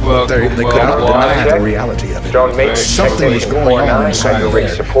belong. But they could not deny the reality of it. Something was going on inside of there.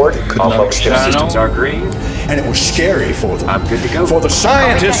 They could not explain. Systems are green. And it was scary for them. I'm good to go. For the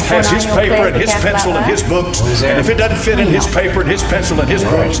scientist has his paper and his pencil and his books, and if it doesn't fit in his paper and his pencil and his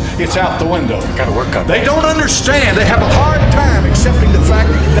books, it's out the window. Gotta work on that. They don't understand. They have a hard time accepting the fact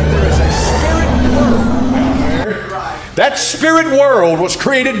that there is a spirit world out there. That spirit world was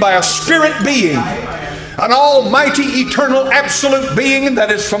created by a spirit being. an almighty, eternal, absolute being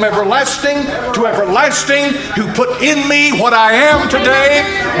that is from everlasting to everlasting, who put in me what I am today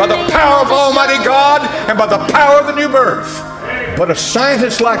by the power of Almighty God and by the power of the new birth. But a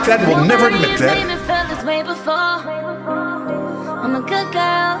scientist like that will never admit that. I'm a good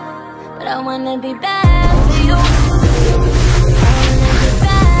girl, but I wanna be bad for you.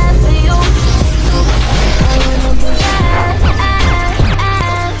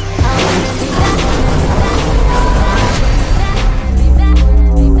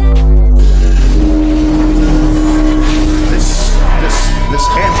 This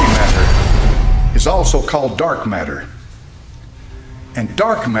antimatter is also called dark matter. And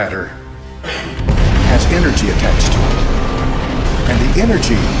dark matter has energy attached to it. And the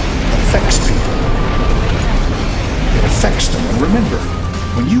energy affects people. It affects them. And remember,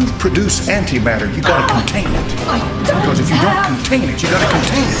 when you produce antimatter, you got to contain it. Because if you don't contain it, you got to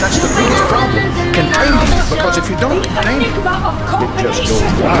contain it. That's the biggest problem. Containing it. Because if you don't contain it, it just goes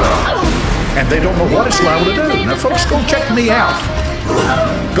wild. And they don't know what it's liable to do. Now, folks, go check me out.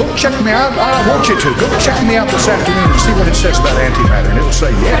 Go check me out. I want you to. Go check me out this afternoon and see what it says about antimatter. And it'll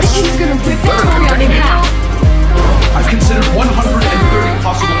say, yes, you better contain it. I've considered 130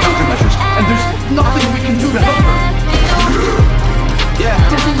 possible countermeasures, and there's nothing we can do to help her. Yeah,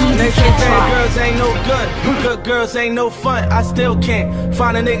 they say bad girls ain't no good, good girls ain't no fun. I still can't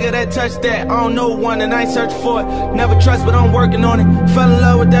find a nigga that touched that. I don't know one and I ain't searching for it. Never trust, but I'm working on it. Fell in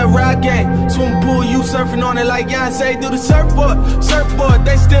love with that ride game. Swimming pool, you surfing on it like Beyonce do the surfboard. Surfboard,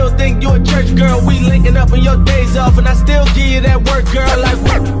 they still think you a church girl. We linking up on your days off, and I still give you that work, girl. Like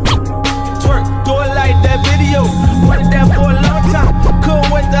work, twerk, do it like that video. Wanted that for a long time. Couldn't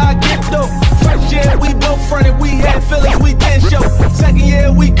wait till I get though. First year we both fronted, we had feelings we didn't show. Second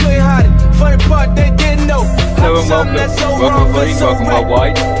year we couldn't hide it. Funny part they didn't know. Hello and welcome. Welcome buddy, welcome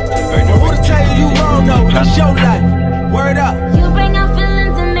worldwide. Who to tell you wrong though? It's your life. Word up. You bring out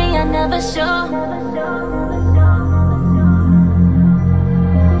feelings in me I never show.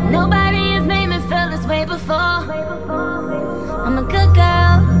 Nobody has made me feel this way before. I'm a good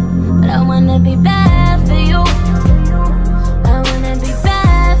girl, but I wanna be bad for you. I wanna be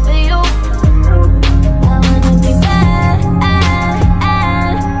bad for you. I wanna be bad.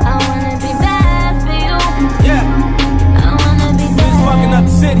 I wanna be bad for you. Yeah. I wanna be bad. We was fucking up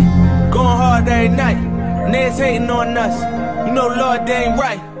the city, going hard every night. Niggas hating on us. You know, Lord, they ain't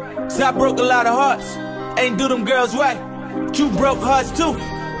right. 'Cause I broke a lot of hearts. Ain't do them girls right. But you broke hearts too.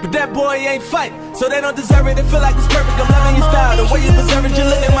 But that boy ain't fight, so they don't deserve it. They feel like it's perfect. I'm loving your style, the way you preserve it. You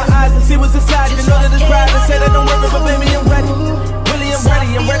look in my eyes and see what's inside. You know that it's pride. They say that don't work it, but baby, I'm ready. Really,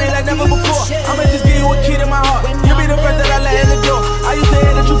 I'm ready like never before. I'ma just give you a key to my heart. You be the friend that I let in the door. I used to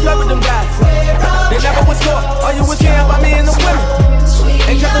hear that you flirt with them guys. They never was score. All you was hearing about me and the women.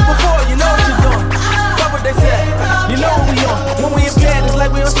 Ain't trusted before, you know what you're doing. Fuck what they said, you know what we on. When we in bed, it's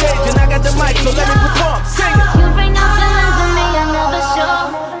like we on stage, and I got the mic, so let me perform. Sing it. You bring out feelings in me I never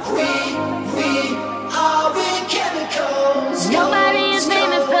show. Nobody has made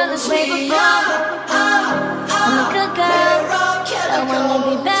me feel this way before. I'm a good girl, but I wanna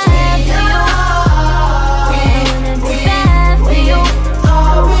be bad for you. I wanna be bad for you. I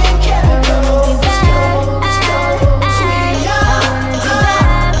wanna be bad. I wanna be bad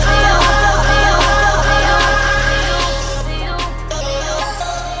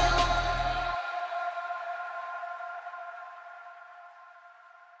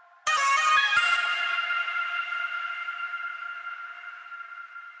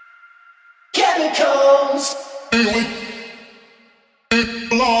Chemicals.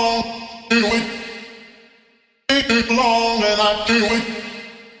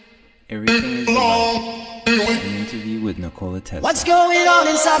 Everything is the light. An interview with Nikola Tesla. What's going on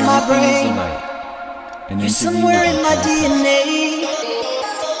inside my brain? You're somewhere in my DNA.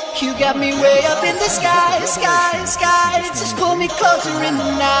 You got me way up in the sky, sky, sky. Just pull me closer in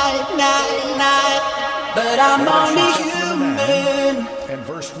the night, night, night. But I'm only human.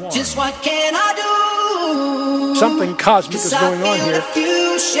 Just what can I do? Something cosmic is going on here.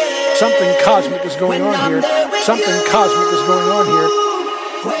 Something cosmic is going on here. Something cosmic is going on here.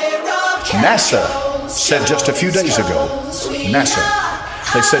 NASA said just a few days ago,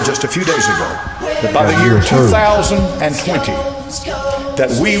 they said just a few days ago, that by the year 2020,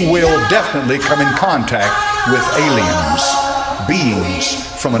 that we will definitely come in contact with aliens, beings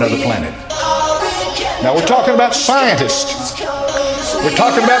from another planet. Now we're talking about scientists. We're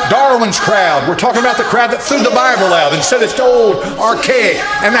talking about Darwin's crowd. We're talking about the crowd that threw the Bible out and said it's old, archaic,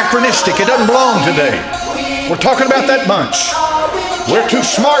 anachronistic. It doesn't belong today. We're talking about that bunch. We're too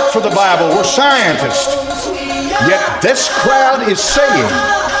smart for the Bible. We're scientists. Yet this crowd is saying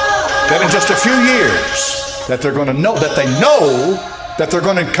that in just a few years that they're going to know that they're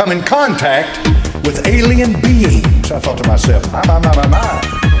going to come in contact with alien beings. I thought to myself, my.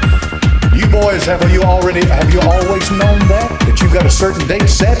 You boys, have you always known that you've got a certain date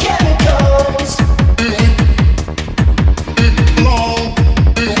set? Chemicals.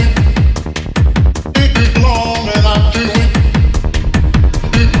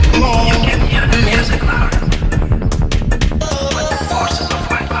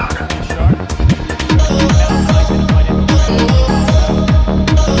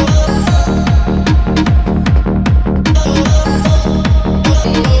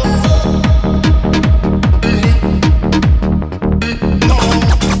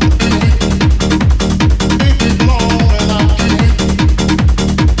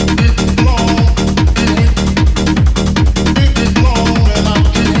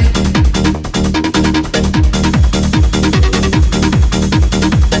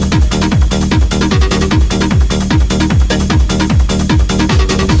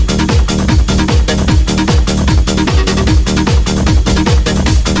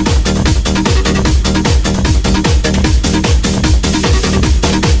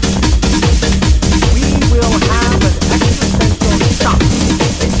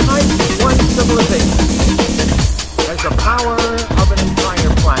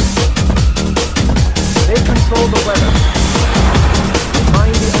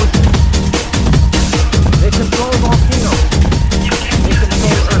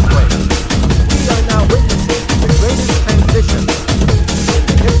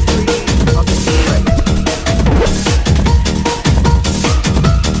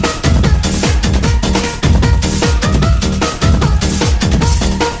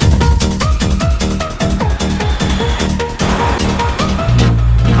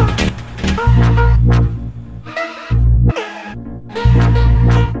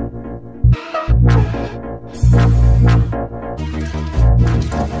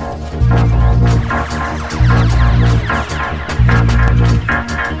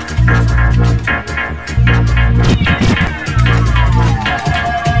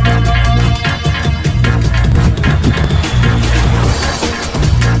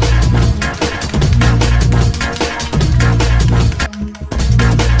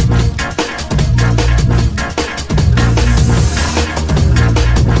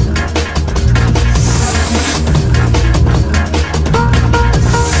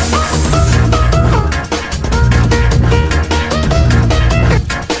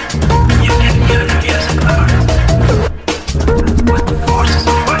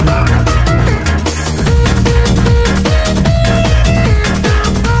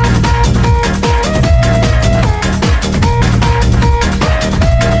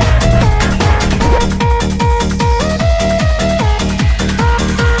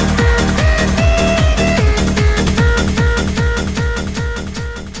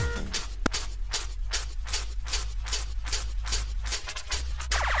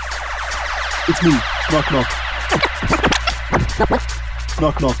 It's me. Knock, knock.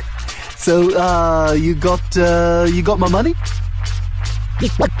 Knock, knock. So, you got my money?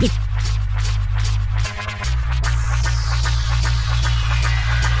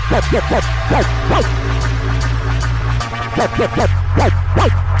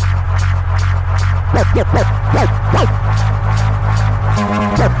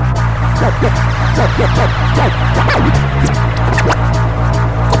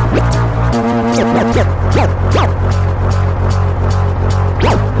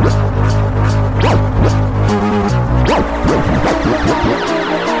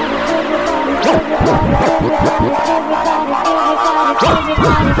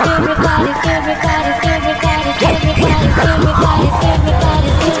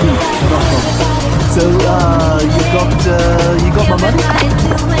 So, you got my money?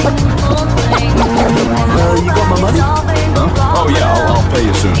 You got my money? Oh yeah, I'll pay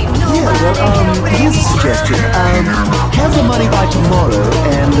you soon. Yeah, well, here's a suggestion. Have the money by tomorrow,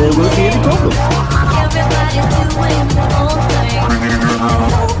 and there won't be any problem. Everybody's doing their own thing.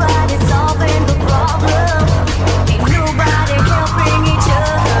 Nobody's solving the problem. Ain't nobody helping each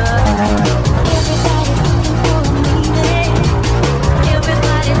other. Everybody's looking for a meaning.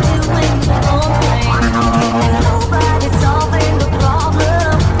 Everybody's doing their own thing. Nobody's solving the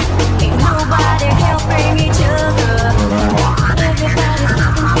problem. Ain't nobody helping each other. Everybody's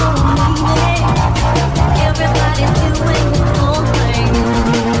looking for a meaning. Everybody's doing their own thing.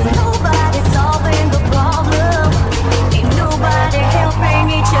 Nobody's solving the problem. Ain't nobody helping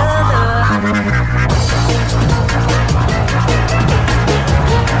each other.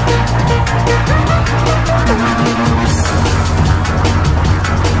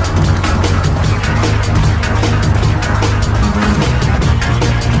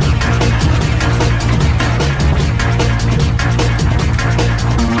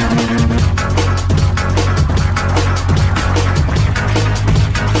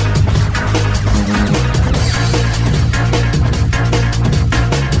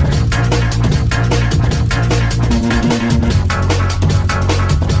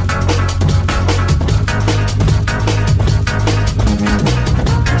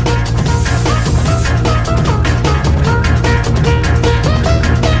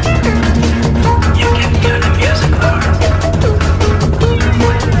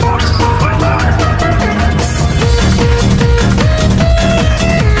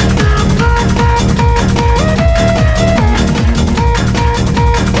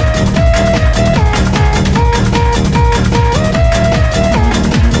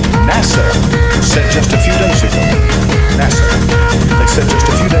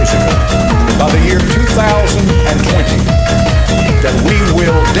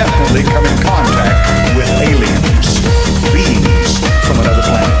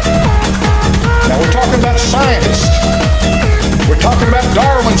 talking about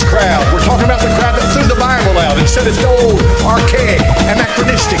Darwin's crowd. We're talking about the crowd that threw the Bible out and said it's old, archaic,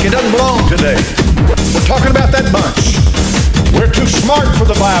 anachronistic. It doesn't belong today. We're talking about that bunch. We're too smart for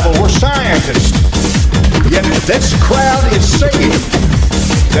the Bible. We're scientists. Yet this crowd is saying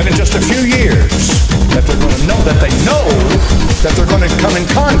that in just a few years that they're going to know that that they're going to come in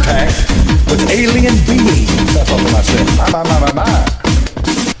contact with alien beings. I thought to myself, my.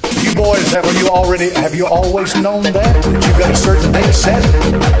 You boys, have you always known that you've got a certain date set?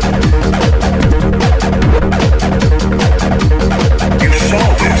 You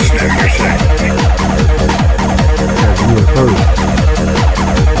saw this, never said.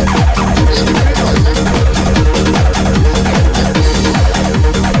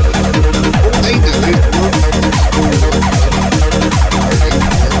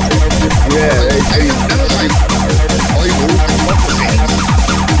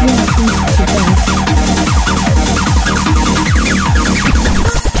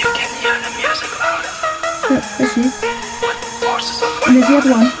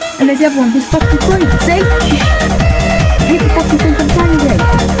 And there's the other one, this fucking point, see? Hit the fucking thing from Sandy.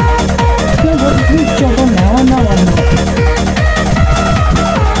 No, what, whose job on now? I know I'm not.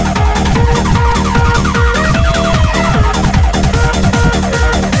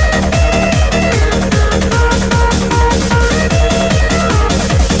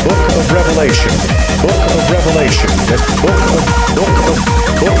 Book of Revelation. Book of Revelation. That's book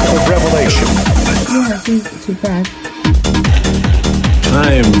of Revelation. Yeah, it's not too bad.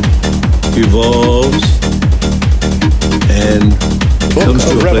 Time evolves and comes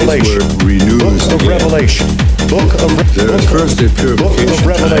to a place where it renews Book of Revelation. There's first a purification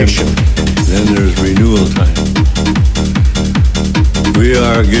time, then there's renewal time. We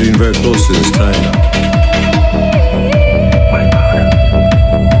are getting very close to this time now.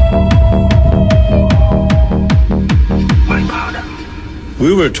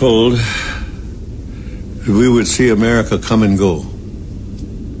 We were told that we would see America come and go.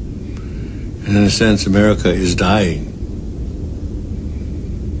 And in a sense, America is dying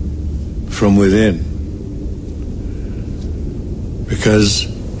from within because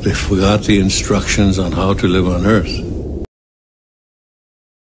they forgot the instructions on how to live on Earth.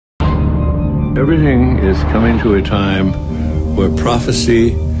 Everything is coming to a time where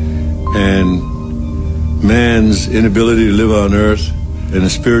prophecy and man's inability to live on Earth in a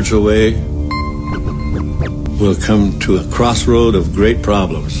spiritual way will come to a crossroad of great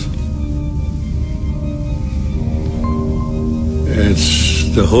problems. It's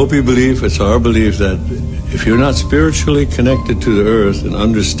the Hopi belief, it's our belief that if you're not spiritually connected to the earth and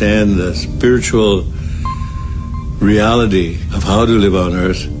understand the spiritual reality of how to live on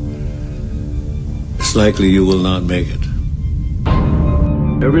earth, it's likely you will not make it.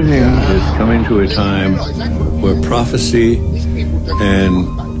 Everything is coming to a time where prophecy and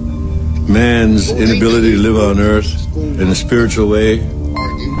man's inability to live on earth in a spiritual way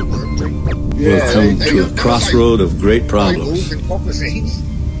will come to a crossroad of great problems.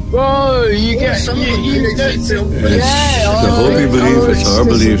 Whoa, you get some. It's the Hopi belief, it's our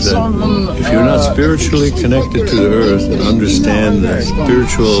belief that if you're not spiritually connected to the earth and understand the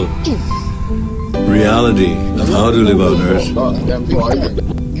spiritual reality of how to live on earth,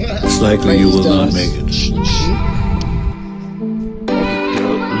 it's likely you will not make it.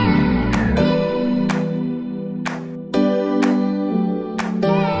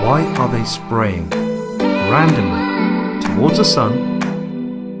 Why are they spraying randomly towards the sun?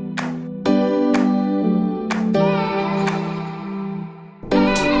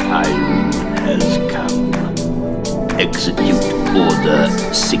 Time has come. Execute Order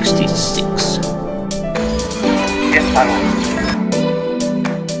 66. Yes, my lord.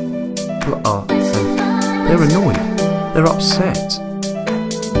 They're annoyed. They're upset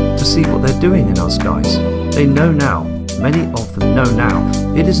to see what they're doing in our skies. They know now. Many of them know now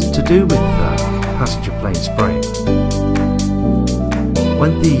it isn't to do with passenger plane spraying.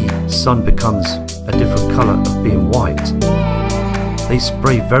 When the sun becomes a different colour of being white, they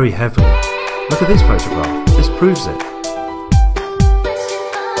spray very heavily. Look at this photograph. This proves it.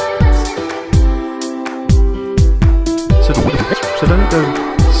 So don't go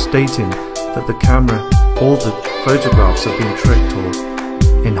stating that the camera or the photographs have been tricked or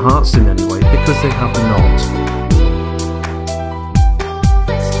enhanced in any way, because they have not.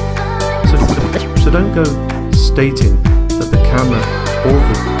 So don't go stating that the camera or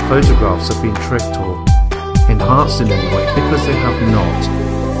the photographs have been tricked or enhanced in any way, because they have not.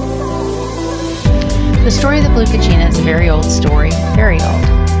 The story of the Blue Kachina is a very old story, very old.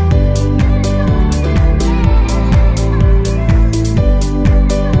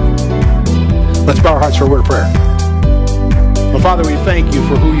 Let's bow our hearts for a word of prayer. Father, we thank you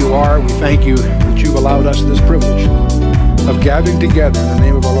for who you are. We thank you that you've allowed us this privilege of gathering together in the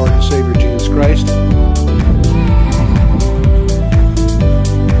name of our Lord and Savior Jesus Christ.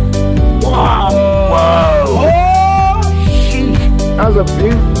 Wow! Whoa! That's a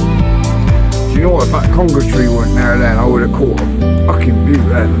view. Do you know what? If that conga tree weren't there then, I would have caught a fucking view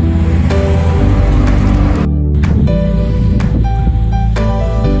then.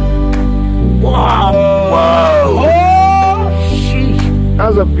 Wow! Whoa!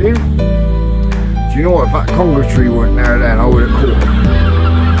 That's a view. Do you know what? If that conga tree weren't there then, I would have caught it.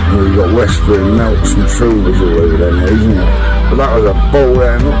 Well, you got Westbury, Melks and Trovers all over there, mate, isn't it? But that was a bowl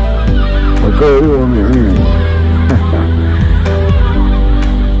there, not? I'll go on it, anyway.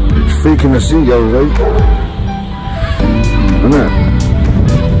 Speaking of seagulls, eh? Isn't it?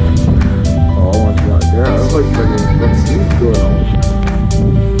 Oh, I want to get out. That's like fucking news going on.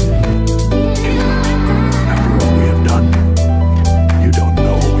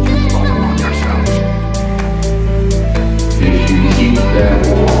 That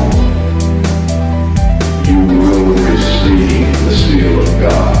wall, you will receive the seal of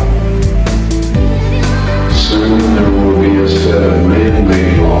God. Soon there will be a set of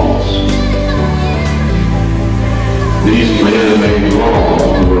man-made laws. These man-made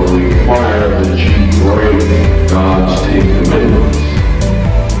laws will require that you break God's 10 commandments.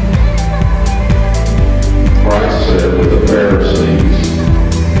 Christ said to the Pharisees,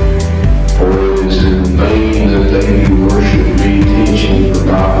 "For it is in vain that they who worship me teaching for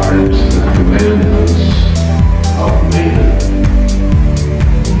doctrines and the commandments of men."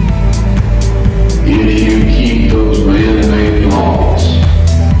 If you keep those man-made laws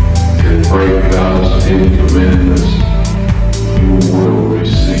and break God's 10 commandments, you will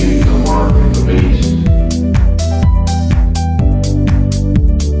receive the mark of the beast.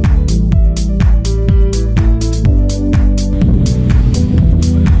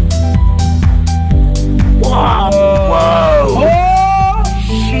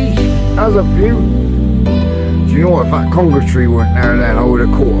 That's a view. Do you know what? If that conga tree weren't there then, I would have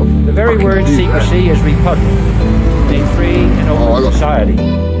caught them. The very word secrecy is repugnant in a free and open society.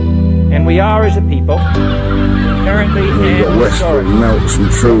 And we are, as a people, inherently and historically Melks and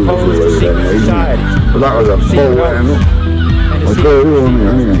Trovers all over there, mate. But that was a bowl there, not? I'll go on it,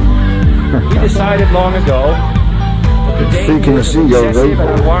 anyway. We decided long ago that the danger of excessive and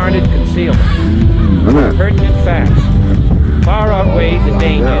unwarranted concealment of pertinent facts far outweighed the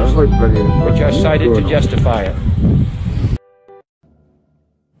dangers which are cited to justify it.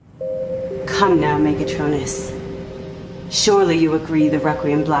 Come now, Megatronus. Surely you agree the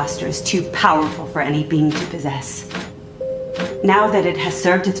Requiem Blaster is too powerful for any being to possess. Now that it has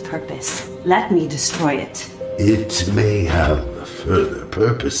served its purpose, let me destroy it. It may have further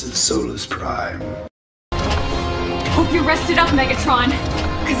purposes, Solus Prime. Hope you're rested up, Megatron,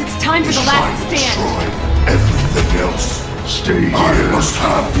 because it's time for the last stand. Everything else. Stay here. I must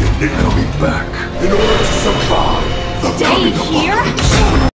have the Enigma back in order to survive the coming apocalypse.